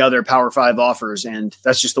 20 other Power 5 offers, and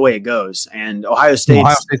that's just the way it goes. And Ohio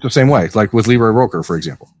State's the same way, like with Leroy Roker, for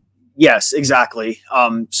example. Yes, exactly.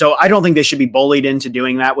 So I don't think they should be bullied into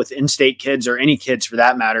doing that with in-state kids, or any kids for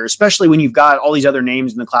that matter, especially when you've got all these other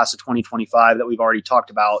names in the class of 2025 that we've already talked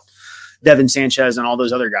about, Devin Sanchez and all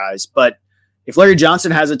those other guys. But if Larry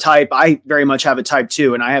Johnson has a type, I very much have a type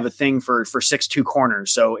too, and I have a thing for 6'2"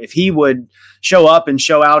 corners. So if he would show up and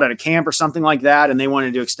show out at a camp or something like that, and they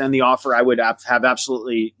wanted to extend the offer, I would have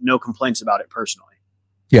absolutely no complaints about it personally.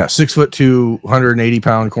 Yeah, 6'2",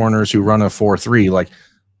 180-pound corners who run a 4.3, like,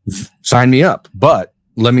 sign me up. But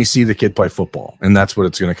let me see the kid play football, and that's what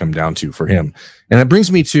it's going to come down to for him. And it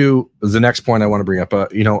brings me to the next point I want to bring up.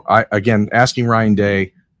 I asking Ryan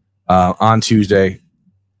Day on Tuesday.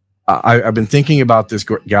 I've been thinking about this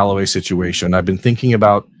Galloway situation. I've been thinking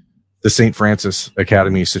about the St. Francis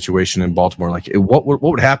Academy situation in Baltimore. Like, what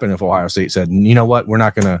would happen if Ohio State said, you know what, we're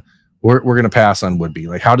going to pass on Woodby?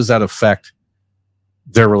 Like, how does that affect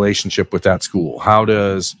their relationship with that school? How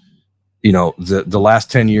does, the last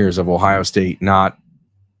 10 years of Ohio State not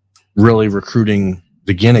really recruiting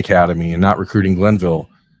the Ginn Academy and not recruiting Glenville,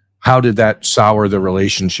 how did that sour the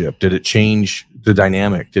relationship? Did it change the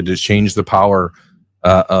dynamic? Did it change the power?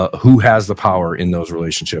 Who has the power in those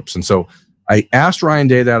relationships? And so I asked Ryan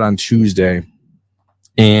Day that on Tuesday,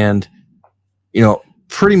 and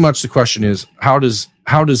pretty much the question is, how does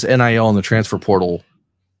NIL and the transfer portal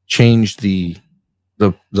change the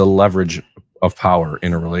leverage of power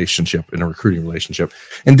in a relationship, in a recruiting relationship?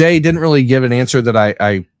 And Day didn't really give an answer that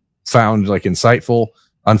I found like insightful.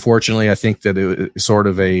 Unfortunately, I think that it is sort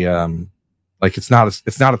of a it's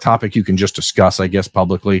not a topic you can just discuss, I guess,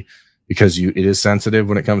 publicly, because it is sensitive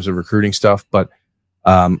when it comes to recruiting stuff. But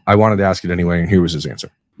I wanted to ask it anyway, and here was his answer.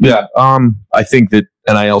 Yeah, I think that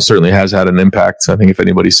NIL certainly has had an impact. I think if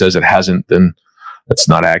anybody says it hasn't, then that's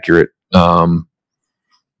not accurate.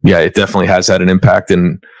 It definitely has had an impact,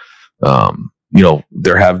 and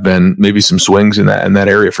there have been maybe some swings in that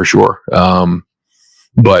area for sure.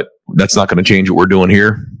 But that's not going to change what we're doing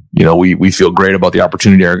here. We feel great about the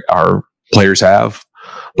opportunity our players have,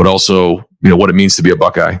 but also what it means to be a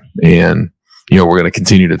Buckeye. And, we're going to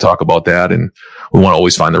continue to talk about that, and we want to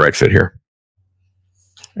always find the right fit here.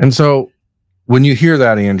 And so when you hear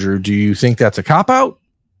that, Andrew, do you think that's a cop-out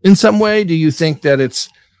in some way? Do you think that it's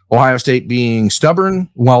Ohio State being stubborn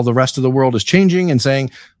while the rest of the world is changing and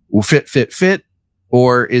saying, well, fit?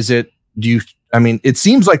 Or is it, it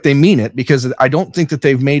seems like they mean it, because I don't think that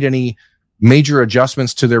they've made any major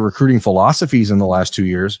adjustments to their recruiting philosophies in the last 2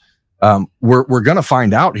 years. We're going to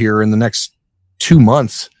find out here in the next 2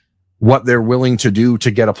 months what they're willing to do to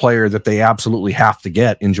get a player that they absolutely have to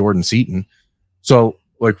get in Jordan Seaton. So,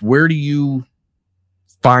 where do you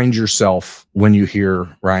find yourself when you hear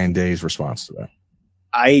Ryan Day's response to that?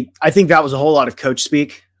 I think that was a whole lot of coach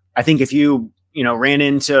speak. I think if you ran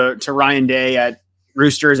into Ryan Day at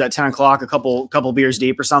Roosters at 10 o'clock, a couple beers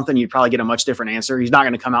deep or something, you'd probably get a much different answer. He's not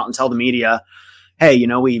going to come out and tell the media, hey,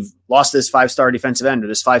 we've lost this 5-star defensive end or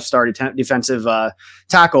this 5-star defensive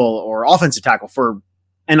tackle or offensive tackle for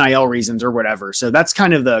NIL reasons or whatever. So that's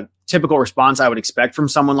kind of the typical response I would expect from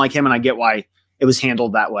someone like him, and I get why it was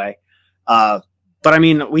handled that way. But I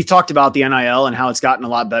mean, we've talked about the NIL and how it's gotten a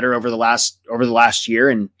lot better over the last year,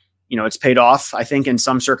 and it's paid off, I think, in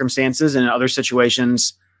some circumstances, and in other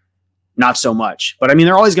situations, not so much. But I mean,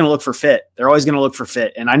 they're always going to look for fit.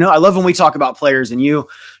 And I love when we talk about players and you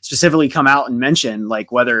specifically come out and mention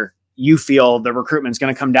like whether you feel the recruitment is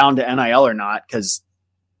going to come down to NIL or not, because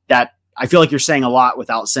that I feel like you're saying a lot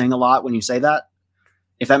without saying a lot when you say that,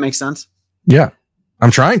 if that makes sense. Yeah,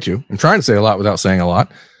 I'm trying to say a lot without saying a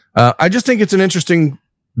lot. I just think it's an interesting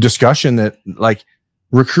discussion that like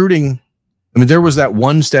recruiting. I mean, there was that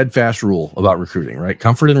one steadfast rule about recruiting, right?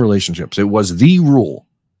 Comfort in relationships. It was the rule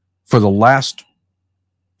for the last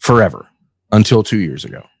forever until 2 years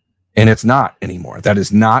ago. And it's not anymore. That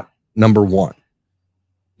is not number one.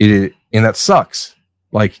 And that sucks.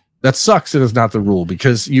 Like that sucks. It is not the rule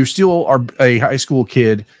because you still are a high school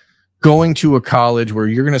kid going to a college where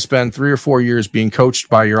you're going to spend 3 or 4 years being coached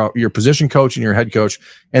by your position coach and your head coach.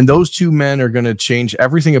 And those two men are going to change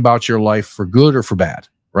everything about your life for good or for bad.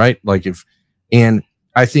 Right. And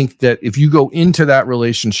I think that if you go into that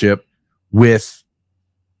relationship with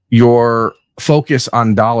your focus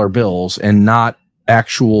on dollar bills and not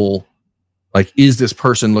actual, like, is this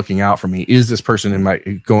person looking out for me? Is this person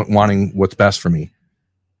wanting what's best for me?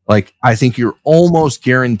 Like, I think you're almost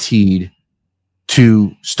guaranteed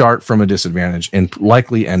to start from a disadvantage and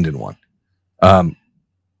likely end in one.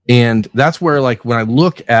 And that's where, like, when I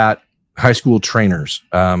look at high school trainers,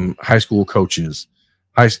 high school coaches,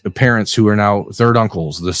 parents who are now third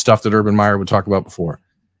uncles, the stuff that Urban Meyer would talk about before,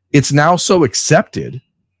 it's now so accepted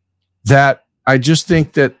that I just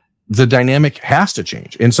think that the dynamic has to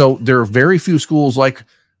change. And so there are very few schools like,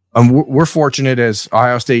 we're fortunate as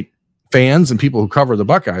Ohio State fans and people who cover the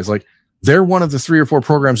Buckeyes, like they're one of the 3 or 4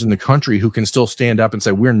 programs in the country who can still stand up and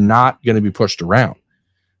say, we're not going to be pushed around.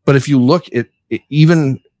 But if you look at it,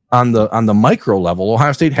 even on the micro level,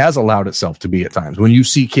 Ohio State has allowed itself to be at times when you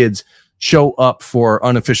see kids show up for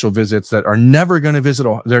unofficial visits that are never going to visit.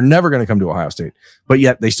 They're never going to come to Ohio State, but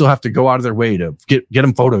yet they still have to go out of their way to get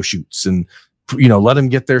them photo shoots and, let them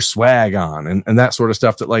get their swag on and that sort of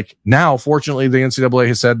stuff that, like, now, fortunately, the NCAA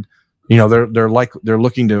has said, they're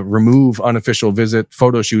looking to remove unofficial visit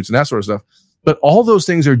photo shoots and that sort of stuff. But all those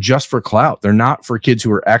things are just for clout. They're not for kids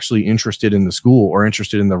who are actually interested in the school or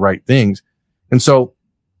interested in the right things. And so,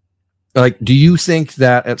 like, do you think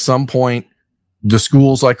that at some point the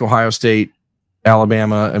schools like Ohio State,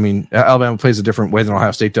 Alabama, I mean, Alabama plays a different way than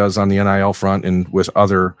Ohio State does on the NIL front and with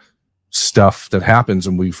other stuff that happens.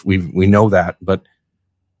 And we know that, but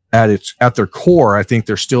at their core, I think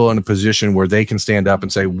they're still in a position where they can stand up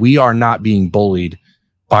and say, we are not being bullied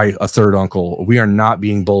by a third uncle. We are not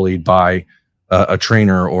being bullied by a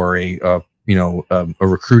trainer or a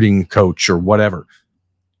recruiting coach or whatever.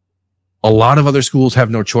 A lot of other schools have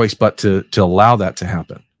no choice but to allow that to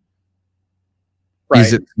happen. Right.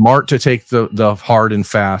 Is it smart to take the hard and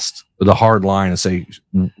fast, the hard line and say,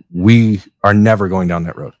 we are never going down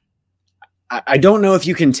that road? I don't know if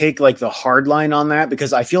you can take like the hard line on that,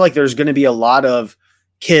 because I feel like there's going to be a lot of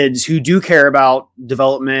kids who do care about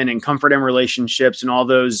development and comfort in relationships and all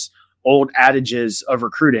those old adages of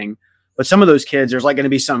recruiting. But some of those kids, there's like going to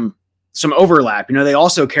be some overlap. They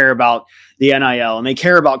also care about the NIL and they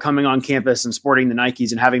care about coming on campus and sporting the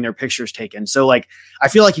Nikes and having their pictures taken. So like, I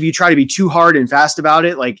feel like if you try to be too hard and fast about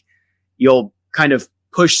it, like you'll kind of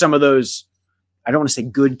push some of those, I don't want to say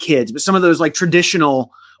good kids, but some of those like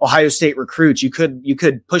traditional Ohio State recruits, you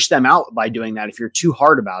could push them out by doing that if you're too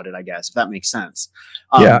hard about it, I guess, if that makes sense.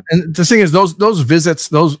 Yeah. And the thing is, those visits,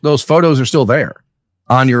 those photos are still there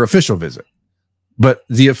on your official visit, but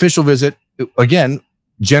the official visit, again,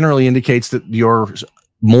 generally indicates that you're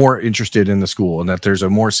more interested in the school and that there's a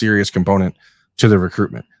more serious component to the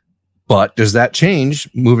recruitment. But does that change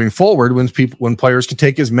moving forward when players can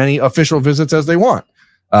take as many official visits as they want?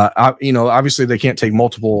 Obviously they can't take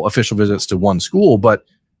multiple official visits to one school, but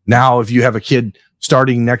now if you have a kid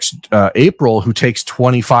starting next April who takes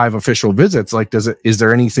 25 official visits, like is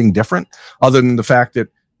there anything different other than the fact that,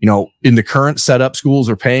 in the current setup, schools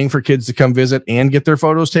are paying for kids to come visit and get their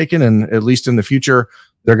photos taken. And at least in the future,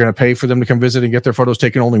 they're going to pay for them to come visit and get their photos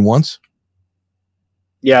taken only once.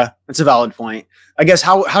 Yeah, that's a valid point. I guess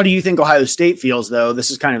how do you think Ohio State feels, though? This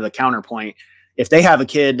is kind of the counterpoint. If they have a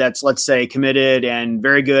kid that's, let's say, committed and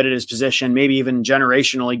very good at his position, maybe even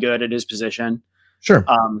generationally good at his position. Sure.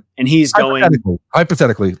 And he's going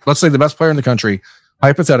hypothetically, let's say the best player in the country,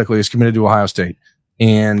 hypothetically, is committed to Ohio State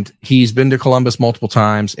and he's been to Columbus multiple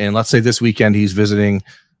times. And let's say this weekend he's visiting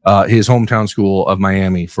his hometown school of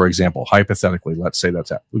Miami, for example. Hypothetically, let's say that's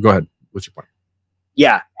that. Go ahead. What's your point?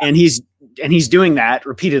 Yeah. And he's doing that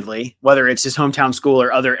repeatedly, whether it's his hometown school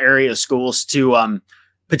or other area schools, to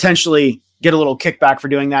potentially get a little kickback for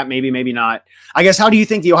doing that. Maybe, maybe not. I guess, how do you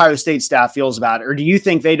think the Ohio State staff feels about it? Or do you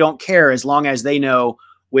think they don't care as long as they know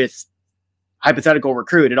with hypothetical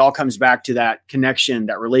recruit, it all comes back to that connection,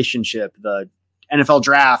 that relationship, the NFL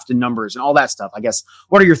draft and numbers and all that stuff? I guess,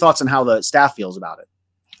 what are your thoughts on how the staff feels about it?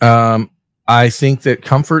 I think that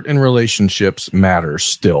comfort and relationships matter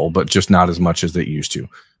still, but just not as much as they used to.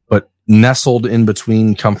 But nestled in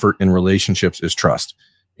between comfort and relationships is trust.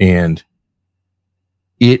 And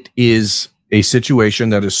it is a situation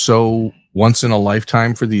that is so once in a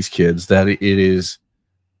lifetime for these kids that it is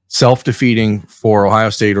self-defeating for Ohio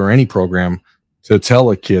State or any program to tell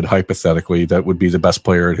a kid hypothetically that would be the best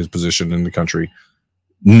player at his position in the country,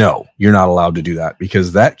 no, you're not allowed to do that,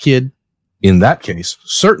 because that kid in that case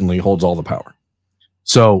certainly holds all the power.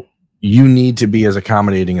 So you need to be as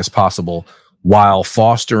accommodating as possible while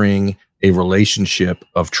fostering a relationship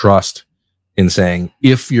of trust in saying,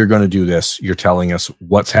 if you're going to do this, you're telling us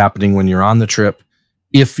what's happening when you're on the trip.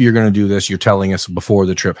 If you're going to do this, you're telling us before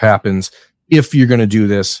the trip happens. If you're going to do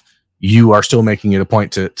this, you are still making it a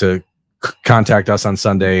point to contact us on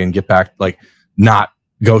Sunday and get back, like not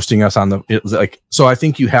ghosting us on so I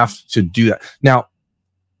think you have to do that. Now,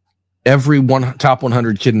 every top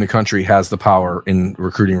 100 kid in the country has the power in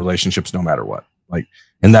recruiting relationships no matter what.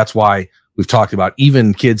 And that's why we've talked about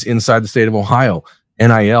even kids inside the state of Ohio,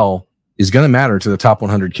 NIL is going to matter to the top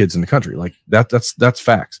 100 kids in the country. That's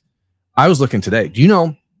facts. I was looking today. Do you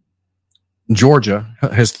know Georgia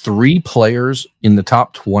has 3 players in the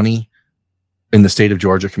top 20 in the state of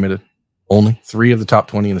Georgia committed? Only 3 of the top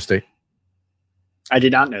 20 in the state. I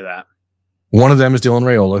did not know that. One of them is Dylan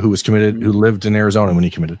Raiola, who was committed, who lived in Arizona when he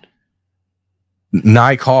committed.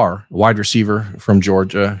 Nye Carr, wide receiver from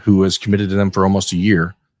Georgia, who was committed to them for almost a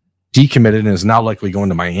year, decommitted and is now likely going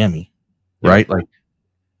to Miami, right?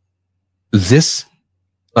 It's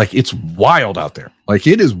wild out there.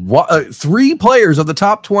 It is 3 players of the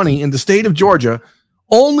top 20 in the state of Georgia.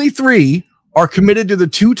 Only 3 are committed to the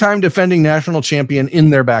 2-time defending national champion in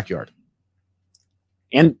their backyard.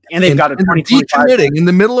 And they've got a 2025 decommitting in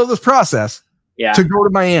the middle of this process to go to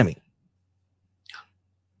Miami.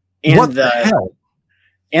 And what the hell?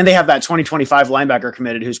 And they have that 2025 linebacker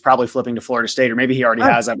committed who's probably flipping to Florida State, or maybe he already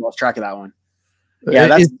has. I've lost track of that one.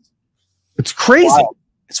 Yeah, it's crazy. Wild.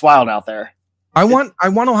 It's wild out there. I want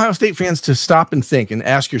Ohio State fans to stop and think and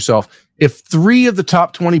ask yourself, if 3 of the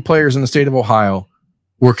top 20 players in the state of Ohio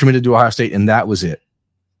were committed to Ohio State and that was it,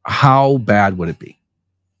 how bad would it be?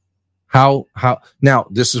 How now,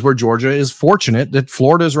 this is where Georgia is fortunate that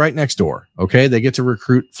Florida is right next door. Okay. They get to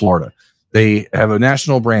recruit Florida. They have a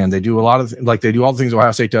national brand. They do a lot of they do all the things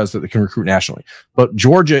Ohio State does that they can recruit nationally. But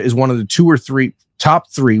Georgia is one of the 2 or 3 top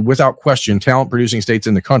 3 without question talent producing states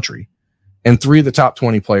in the country. And 3 of the top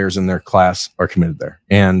 20 players in their class are committed there.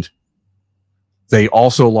 And they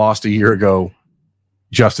also lost a year ago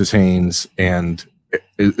Justice Haynes and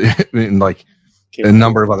a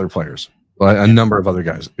number of other players, a number of other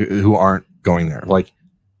guys who aren't going there.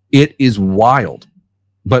 It is wild.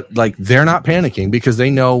 But they're not panicking because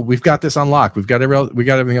they know we've got this on lock. We got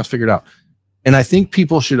everything else figured out. And I think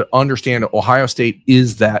people should understand that Ohio State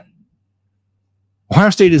is that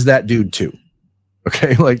dude too.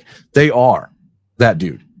 Okay. They are that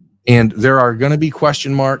dude. And there are going to be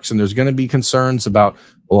question marks and there's going to be concerns about,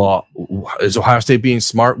 well, is Ohio State being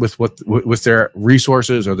smart with their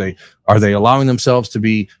resources? Are they allowing themselves to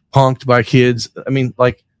be punked by kids? I mean,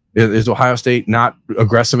 is Ohio State not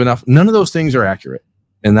aggressive enough? None of those things are accurate.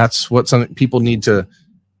 And that's what some people need to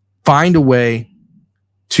find a way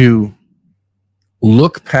to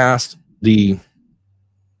look past the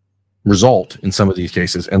result in some of these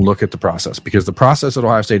cases and look at the process, because the process at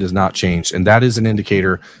Ohio State has not changed. And that is an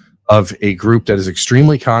indicator of a group that is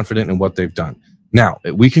extremely confident in what they've done. Now,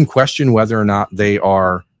 we can question whether or not they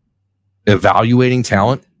are evaluating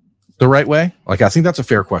talent the right way. I think that's a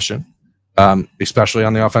fair question, especially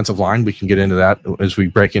on the offensive line. We can get into that as we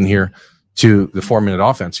break in here to the 4-minute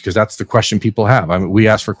offense, because that's the question people have. I mean, we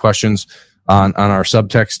asked for questions on our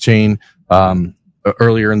subtext chain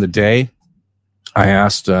earlier in the day. I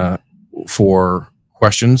asked for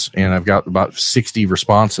questions and I've got about 60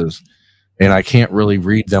 responses, and I can't really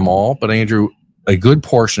read them all, but Andrew, a good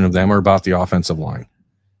portion of them are about the offensive line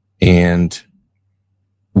and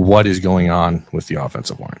what is going on with the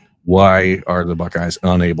offensive line. Why are the Buckeyes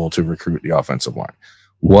unable to recruit the offensive line?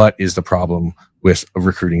 What is the problem with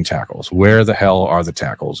recruiting tackles? Where the hell are the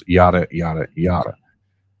tackles? Yada, yada, yada.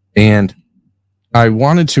 And I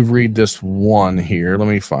wanted to read this one here. Let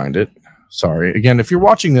me find it. Sorry. Again, if you're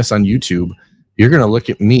watching this on YouTube, you're going to look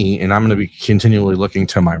at me and I'm going to be continually looking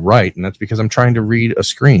to my right. And that's because I'm trying to read a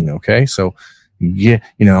screen. Okay. So get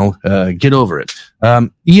over it.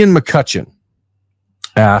 Ian McCutcheon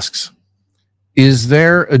asks, is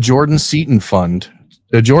there a Jordan Seaton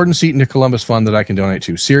to Columbus fund that I can donate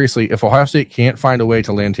to? Seriously, if Ohio State can't find a way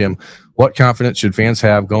to land him, what confidence should fans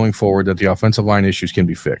have going forward that the offensive line issues can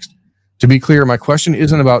be fixed? To be clear, my question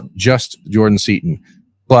isn't about just Jordan Seaton,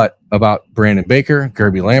 but about Brandon Baker,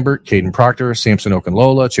 Gerby Lambert, Caden Proctor, Samson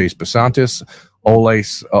Okunlola, Chase Basantis,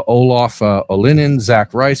 Olaf Olinen,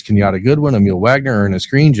 Zach Rice, Kenyatta Goodwin, Emil Wagner, Ernest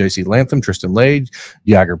Green, J.C. Lantham, Tristan Lage,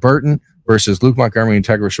 Jagger Burton versus Luke Montgomery and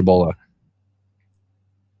Tegra Shabola.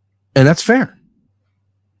 And that's fair.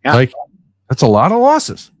 Yeah. That's a lot of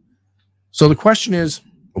losses. So the question is,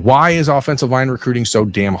 why is offensive line recruiting so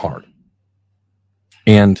damn hard?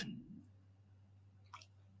 And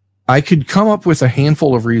I could come up with a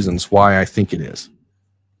handful of reasons why I think it is.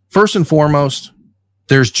 First and foremost,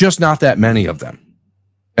 there's just not that many of them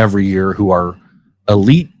every year who are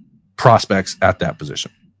elite prospects at that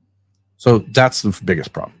position. So that's the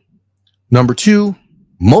biggest problem. Number two,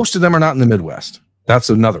 most of them are not in the Midwest. That's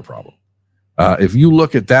another problem. If you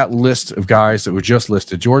look at that list of guys that were just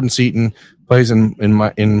listed, Jordan Seaton plays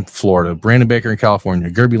in Florida, Brandon Baker in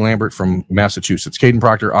California, Gerby Lambert from Massachusetts, Caden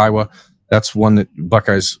Proctor, Iowa. That's one that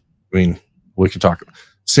Buckeyes, we could talk about.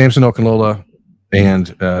 Samson Okunlola and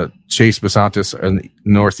Chase Basantis in the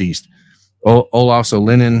Northeast. Olaf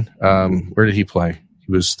Olinen, where did he play?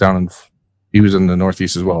 He was in the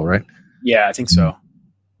Northeast as well, right? Yeah, I think so.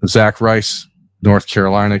 Zach Rice, North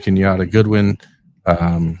Carolina, Kenyatta Goodwin,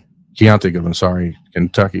 Keontae Goodwin,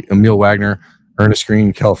 Kentucky, Emil Wagner, Ernest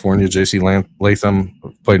Green, California, J.C. Latham,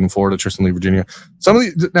 played in Florida, Tristan Lee, Virginia.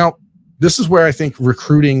 Now, this is where I think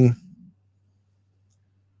recruiting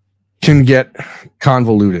can get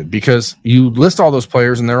convoluted because you list all those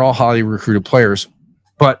players and they're all highly recruited players.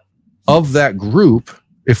 But of that group,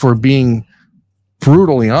 if we're being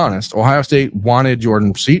brutally honest, Ohio State wanted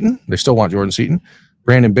Jordan Seaton. They still want Jordan Seaton.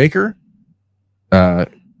 Brandon Baker,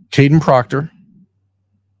 Caden Proctor,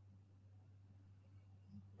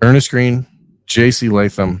 Ernest Green, J.C.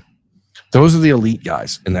 Latham. Those are the elite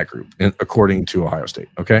guys in that group, according to Ohio State.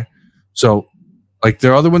 Okay. So,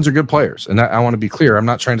 their other ones are good players. And I want to be clear. I'm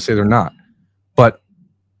not trying to say they're not. But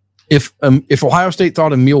if Ohio State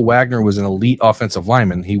thought Emil Wagner was an elite offensive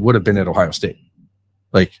lineman, he would have been at Ohio State.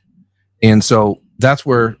 And so that's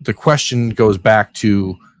where the question goes back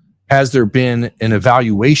to, has there been an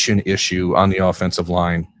evaluation issue on the offensive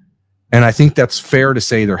line? And I think that's fair to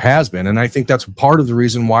say there has been. And I think that's part of the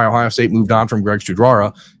reason why Ohio State moved on from Greg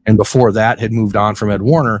Studrara and before that had moved on from Ed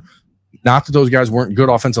Warner. Not that those guys weren't good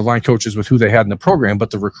offensive line coaches with who they had in the program,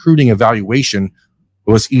 but the recruiting evaluation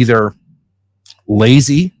was either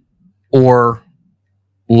lazy or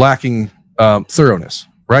lacking thoroughness,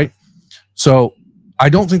 right? So I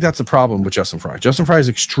don't think that's a problem with Justin Frye. Justin Frye is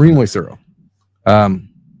extremely thorough. So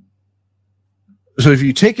if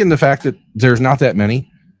you take in the fact that there's not that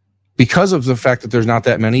many, because of the fact that there's not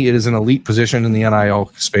that many, it is an elite position in the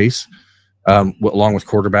NIL space, along with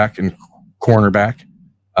quarterback and cornerback.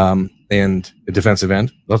 And a defensive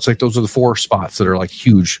end. Let's say those are the four spots that are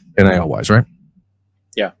huge NIL wise, right?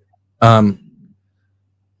 Yeah. The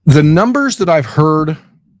numbers that I've heard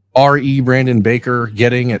R.E. Brandon Baker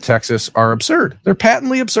getting at Texas are absurd. They're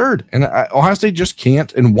patently absurd. And Ohio State just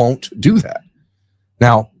can't and won't do that.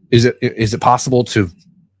 Now, is it possible to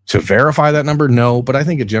verify that number? No, but I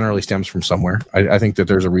think it generally stems from somewhere. I think that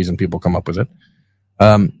there's a reason people come up with it.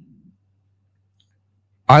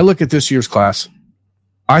 I look at this year's class.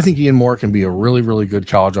 I think Ian Moore can be a really, really good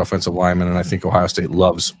college offensive lineman, and I think Ohio State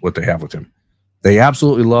loves what they have with him. They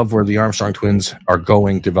absolutely love where the Armstrong twins are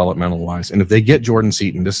going developmental-wise. And if they get Jordan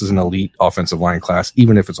Seaton, this is an elite offensive line class,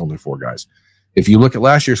 even if it's only four guys. If you look at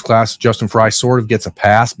last year's class, Justin Frye sort of gets a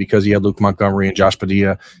pass because he had Luke Montgomery and Josh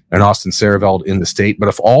Padilla and Austin Sareveld in the state. But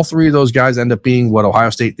if all three of those guys end up being what Ohio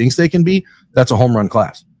State thinks they can be, that's a home run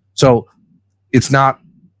class. So it's not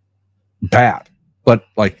bad, but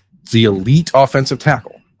the elite offensive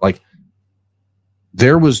tackle,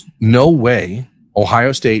 there was no way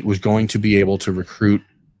Ohio State was going to be able to recruit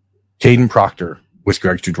Caden Proctor with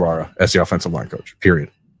Greg Studrara as the offensive line coach, period.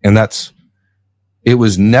 And it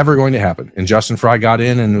was never going to happen. And Justin Frye got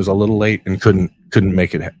in and it was a little late and couldn't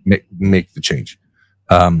make the change.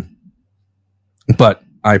 But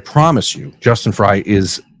I promise you, Justin Frye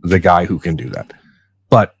is the guy who can do that.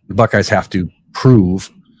 But the Buckeyes have to prove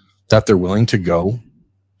that they're willing to go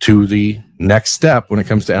to the next step when it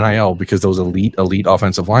comes to NIL, because those elite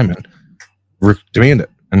offensive linemen demand it,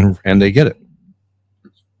 and they get it.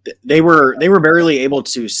 They were barely able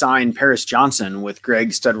to sign Paris Johnson with Greg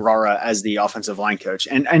Studrara as the offensive line coach.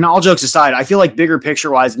 And all jokes aside, I feel like bigger picture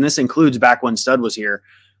wise, and this includes back when Stud was here,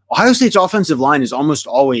 Ohio State's offensive line is almost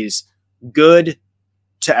always good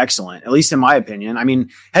to excellent, at least in my opinion. I mean,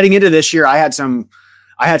 heading into this year, I had some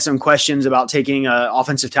questions about taking an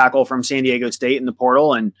offensive tackle from San Diego State in the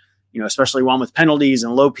portal, and especially one with penalties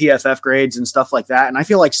and low PFF grades and stuff like that. And I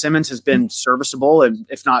feel like Simmons has been serviceable, and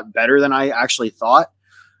if not better than I actually thought.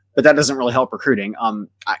 But that doesn't really help recruiting.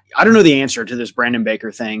 I don't know the answer to this Brandon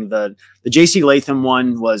Baker thing. The J.C. Latham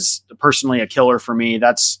one was personally a killer for me.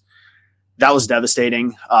 That was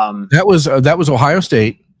devastating. That was Ohio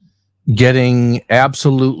State getting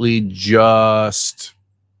absolutely just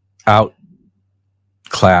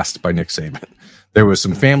outclassed by Nick Saban. There was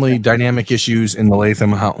some family dynamic issues in the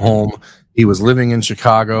Latham home. He was living in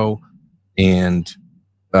Chicago and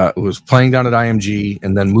was playing down at IMG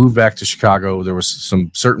and then moved back to Chicago. There was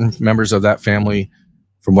some certain members of that family,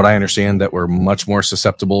 from what I understand, that were much more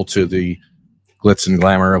susceptible to the glitz and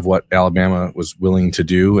glamour of what Alabama was willing to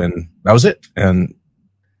do. And that was it. And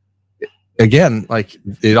again, like,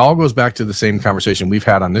 it all goes back to the same conversation we've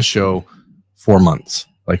had on this show for months.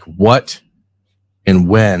 Like, what and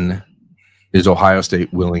when is Ohio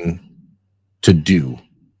State willing to do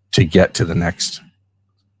to get to the next,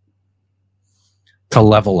 to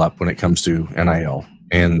level up when it comes to NIL?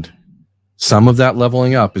 And some of that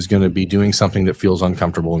leveling up is going to be doing something that feels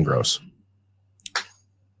uncomfortable and gross.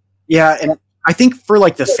 Yeah. And I think for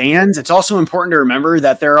like the fans, it's also important to remember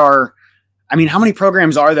that there are, I mean, how many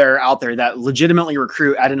programs are there out there that legitimately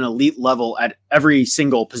recruit at an elite level at every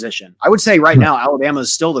single position? I would say right now, Alabama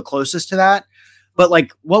is still the closest to that. But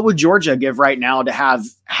like, what would Georgia give right now to have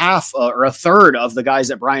half or a third of the guys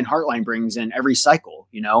that Brian Hartline brings in every cycle?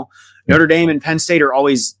 Notre Dame and Penn State are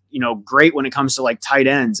always, great when it comes to like tight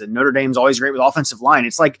ends, and Notre Dame's always great with offensive line.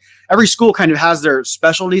 It's like every school kind of has their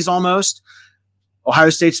specialties almost. Ohio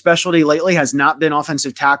State's specialty lately has not been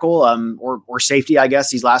offensive tackle or safety, I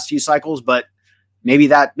guess, these last few cycles. But maybe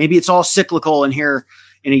it's all cyclical, and here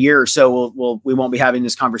in a year or so, we won't be having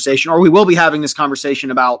this conversation, or we will be having this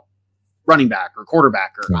conversation about running back or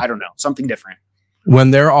quarterback, or I don't know, something different.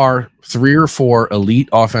 When there are 3 or 4 elite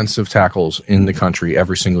offensive tackles in the country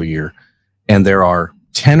every single year, and there are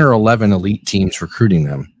 10 or 11 elite teams recruiting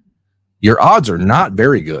them, your odds are not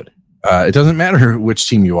very good. It doesn't matter which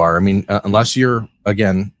team you are. I mean, unless you're,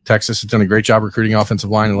 again, Texas has done a great job recruiting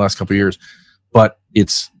offensive line in the last couple of years, but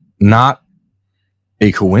it's not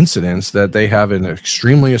a coincidence that they have an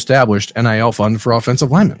extremely established NIL fund for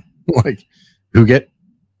offensive linemen, like, who get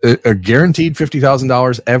a guaranteed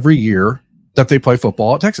 $50,000 every year that they play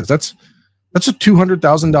football at Texas. That's a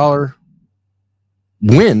 $200,000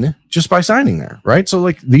 win just by signing there, right? So,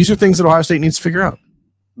 like, these are things that Ohio State needs to figure out.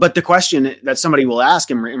 But the question that somebody will ask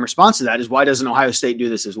in response to that is, why doesn't Ohio State do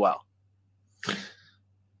this as well?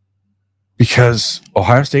 Because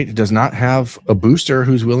Ohio State does not have a booster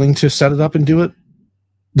who's willing to set it up and do it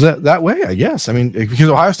that way, I guess. I mean, because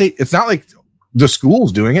Ohio State, it's not like the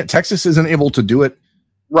school's doing it. Texas isn't able to do it.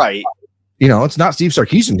 Right. It's not Steve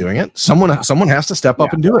Sarkisian doing it. Someone has to step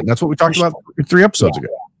up and do it. And that's what we talked about 3 episodes ago.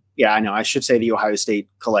 Yeah, I know. I should say the Ohio State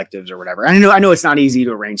collectives or whatever. I know it's not easy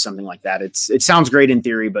to arrange something like that. It sounds great in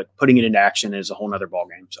theory, but putting it into action is a whole nother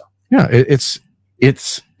ballgame. So yeah,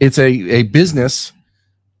 it's a business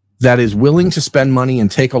that is willing to spend money and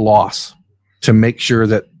take a loss to make sure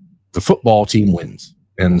that the football team wins.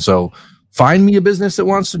 And so find me a business that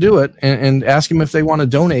wants to do it and ask them if they want to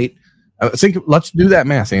donate. Let's do that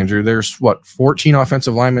math, Andrew. There's 14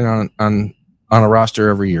 offensive linemen on a roster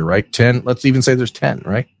every year, right? 10. Let's even say there's 10,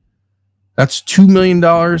 right? That's $2 million.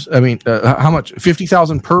 I mean, how much?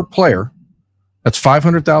 $50,000 per player. That's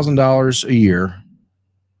 $500,000 a year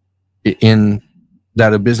in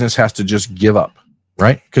that a business has to just give up,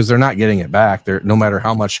 right? Because they're not getting it back. No matter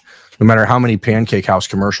how many Pancake House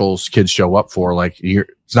commercials kids show up for, like,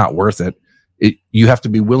 it's not worth it. You have to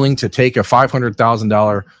be willing to take a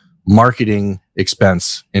 $500,000 marketing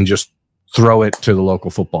expense and just throw it to the local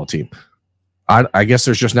football team. I guess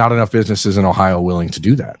there's just not enough businesses in Ohio willing to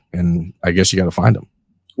do that. And I guess you got to find them.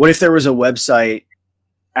 What if there was a website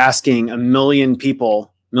asking 1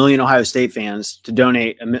 million Ohio State fans to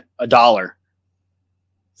donate $1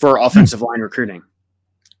 for offensive line recruiting?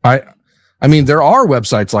 I mean, there are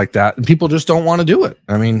websites like that, and people just don't want to do it.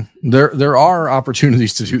 I mean, there are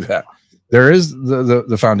opportunities to do that. There is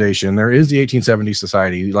the foundation. There is the 1870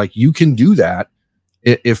 Society. Like, you can do that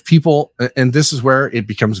if people, and this is where it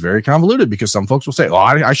becomes very convoluted, because some folks will say,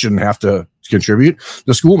 I shouldn't have to contribute.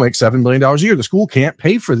 The school makes $7 million a year. The school can't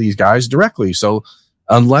pay for these guys directly. So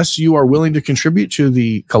unless you are willing to contribute to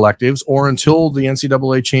the collectives, or until the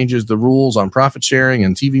NCAA changes the rules on profit sharing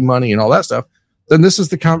and TV money and all that stuff, then this is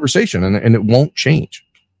the conversation, and it won't change.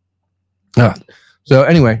 So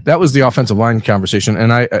anyway, that was the offensive line conversation.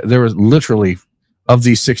 And there was literally, of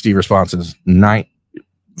these 60 responses,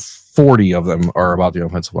 40 of them are about the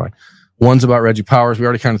offensive line. One's about Reggie Powers. We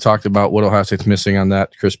already kind of talked about what Ohio State's missing on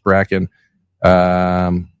that. Chris Bracken.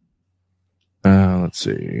 Let's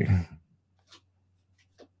see.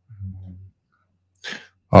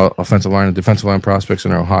 Offensive line and defensive line prospects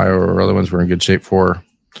in Ohio or other ones we're in good shape for.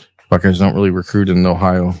 Buckeyes don't really recruit in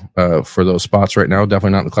Ohio for those spots right now.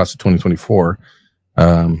 Definitely not in the class of 2024.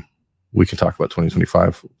 We can talk about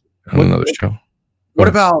 2025 on another show. What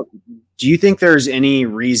about, do you think there's any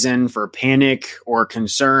reason for panic or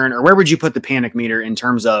concern, or where would you put the panic meter in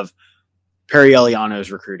terms of Perry Eliano's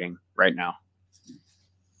recruiting right now?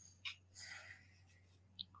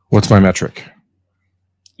 What's my metric?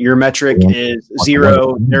 Your metric is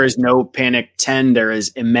 0. There is no panic. 10. There is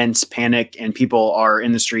immense panic, and people are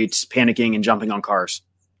in the streets panicking and jumping on cars.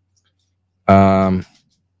 5,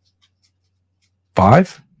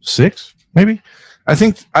 6, maybe. I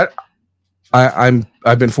think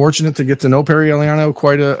I've been fortunate to get to know Perry Eliano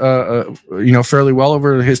quite fairly well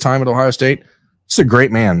over his time at Ohio State. He's a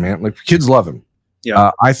great man. Like, kids love him. Yeah.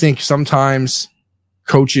 I think sometimes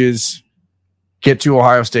coaches get to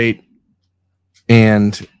Ohio State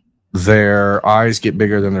and their eyes get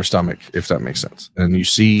bigger than their stomach, if that makes sense. And you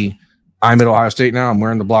see, I'm at Ohio State now. I'm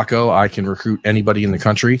wearing the Block O. I can recruit anybody in the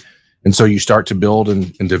country. And so you start to build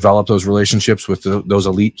and develop those relationships with those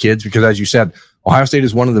elite kids. Because as you said, Ohio State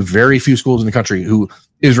is one of the very few schools in the country who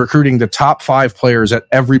is recruiting the top 5 players at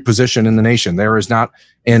every position in the nation. There is not,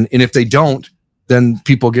 and if they don't, then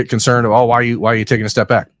people get concerned of, why are you taking a step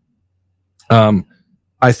back?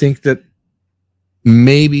 I think that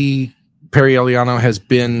maybe Perry Eliano has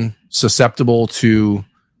been susceptible to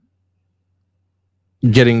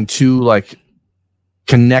getting too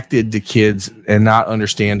connected to kids and not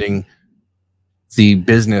understanding the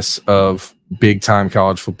business of big time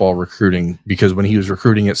college football recruiting, because when he was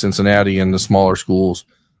recruiting at Cincinnati and the smaller schools,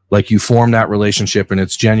 you form that relationship and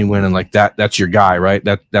it's genuine and that's your guy, right?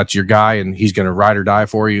 That's your guy and he's going to ride or die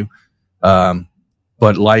for you.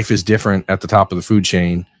 But life is different at the top of the food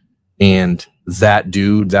chain, and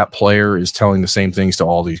that player is telling the same things to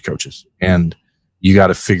all these coaches, and you got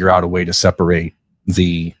to figure out a way to separate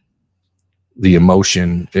the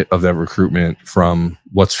emotion of that recruitment from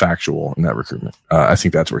what's factual in that recruitment. I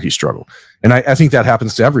think that's where he struggled. And I think that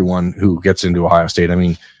happens to everyone who gets into Ohio State. I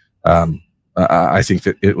mean, I think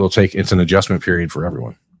that it's an adjustment period for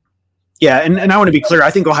everyone. Yeah. And I want to be clear.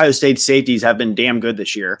 I think Ohio State's safeties have been damn good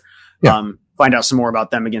this year. Yeah. Find out some more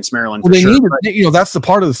about them against Maryland. That's the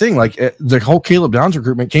part of the thing. The whole Caleb Downs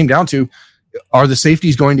recruitment came down to, are the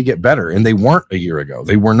safeties going to get better? And they weren't a year ago.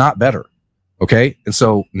 They were not better. Okay. And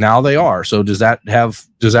so now they are. So does that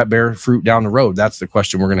bear fruit down the road? That's the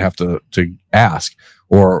question we're going to have to ask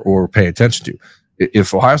or pay attention to.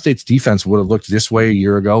 If Ohio State's defense would have looked this way a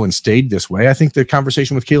year ago and stayed this way, I think the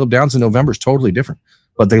conversation with Caleb Downs in November is totally different,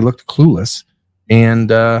 but they looked clueless. And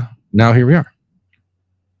now here we are.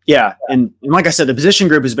 Yeah. And like I said, the position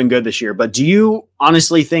group has been good this year, but do you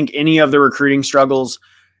honestly think any of the recruiting struggles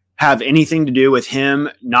have anything to do with him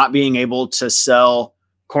not being able to sell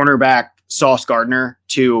cornerback Sauce Gardner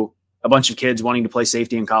to a bunch of kids wanting to play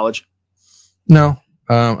safety in college? No.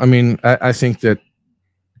 I think that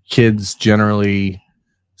kids generally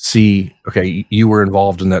see, okay, you were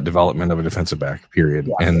involved in that development of a defensive back, period.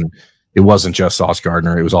 Yeah. And it wasn't just Sauce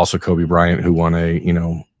Gardner. It was also Kobe Bryant, who won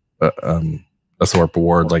a Thorpe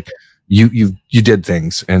Award. You did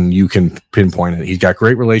things and you can pinpoint it. He's got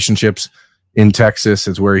great relationships in Texas.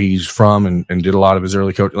 It's where he's from and did a lot of his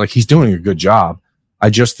early coaching. He's doing a good job. I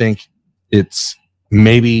just think it's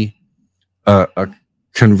maybe a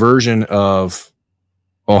conversion of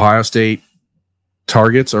Ohio State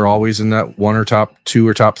targets are always in that 1 or top 2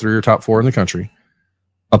 or top 3 or top 4 in the country.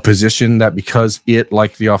 A position that, because it,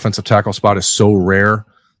 like the offensive tackle spot, is so rare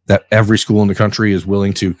that every school in the country is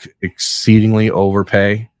willing to exceedingly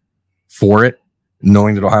overpay for it,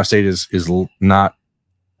 knowing that Ohio State is not,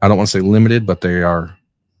 I don't want to say limited, but they're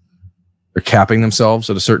capping themselves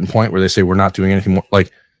at a certain point where they say we're not doing anything more.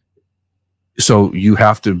 So you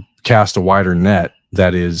have to cast a wider net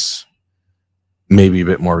that is maybe a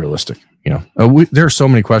bit more realistic. There are so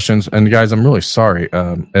many questions, and guys, I'm really sorry.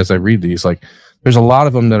 As I read these, there's a lot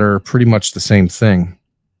of them that are pretty much the same thing.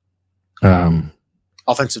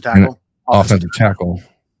 Offensive tackle.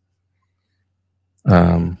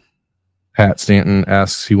 Pat Stanton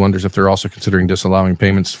asks, he wonders if they're also considering disallowing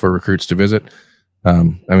payments for recruits to visit.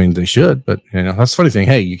 They should, but that's the funny thing.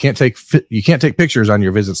 Hey, you can't take pictures on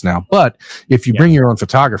your visits now, but if you bring your own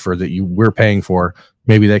photographer that we're paying for,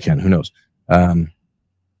 maybe they can. Who knows?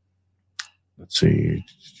 Let's see.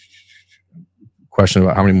 question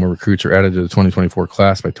about how many more recruits are added to the 2024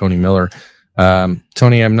 class by Tony Miller.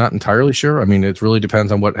 Tony, I'm not entirely sure. I mean, it really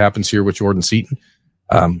depends on what happens here with Jordan Seaton.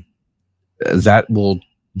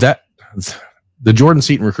 The Jordan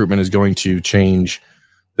Seaton recruitment is going to change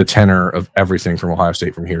the tenor of everything from Ohio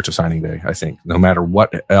State from here to signing day. I think no matter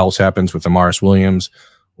what else happens with Amaris Williams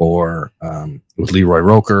or with Leroy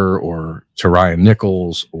Roker or Tarian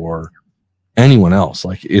Nichols or anyone else,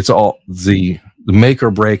 like it's all the make or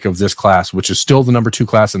break of this class, which is still the number 2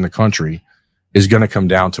 class in the country, is going to come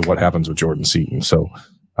down to what happens with Jordan Seaton. So,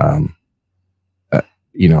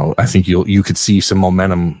 I think you could see some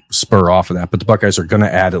momentum spur off of that, but the Buckeyes are going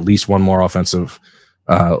to add at least one more offensive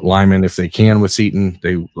lineman if they can with Seaton.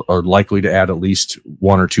 They are likely to add at least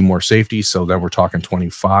 1 or 2 more safeties. So then we're talking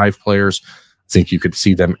 25 players. I think you could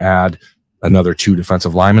see them add another 2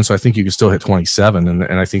 defensive linemen. So I think you could still hit 27, and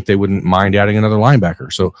I think they wouldn't mind adding another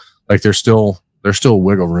linebacker. So like there's still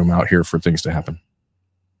wiggle room out here for things to happen.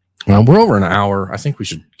 We're over an hour. I think we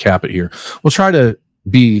should cap it here. We'll try to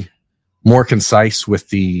be more concise with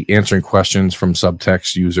the answering questions from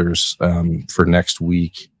subtext users for next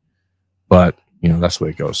week, but that's the way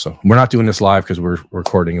it goes. So we're not doing this live because we're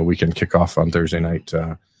recording a weekend kickoff on Thursday night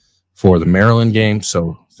for the Maryland game.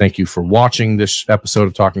 So thank you for watching this episode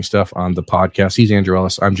of Talking Stuff on the podcast. He's Andrew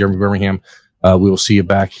Ellis. I'm Jeremy Birmingham. We will see you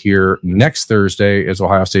back here next Thursday as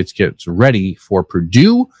Ohio State gets ready for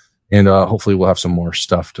Purdue, and hopefully we'll have some more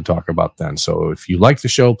stuff to talk about then. So if you like the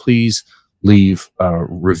show, please leave a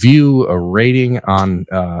review, a rating on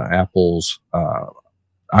Apple's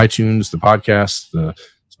iTunes, the podcast, the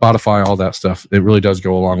Spotify, all that stuff. It really does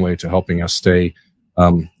go a long way to helping us stay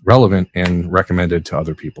relevant and recommended to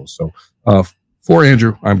other people. So for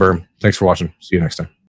Andrew, I'm Berm. Thanks for watching. See you next time.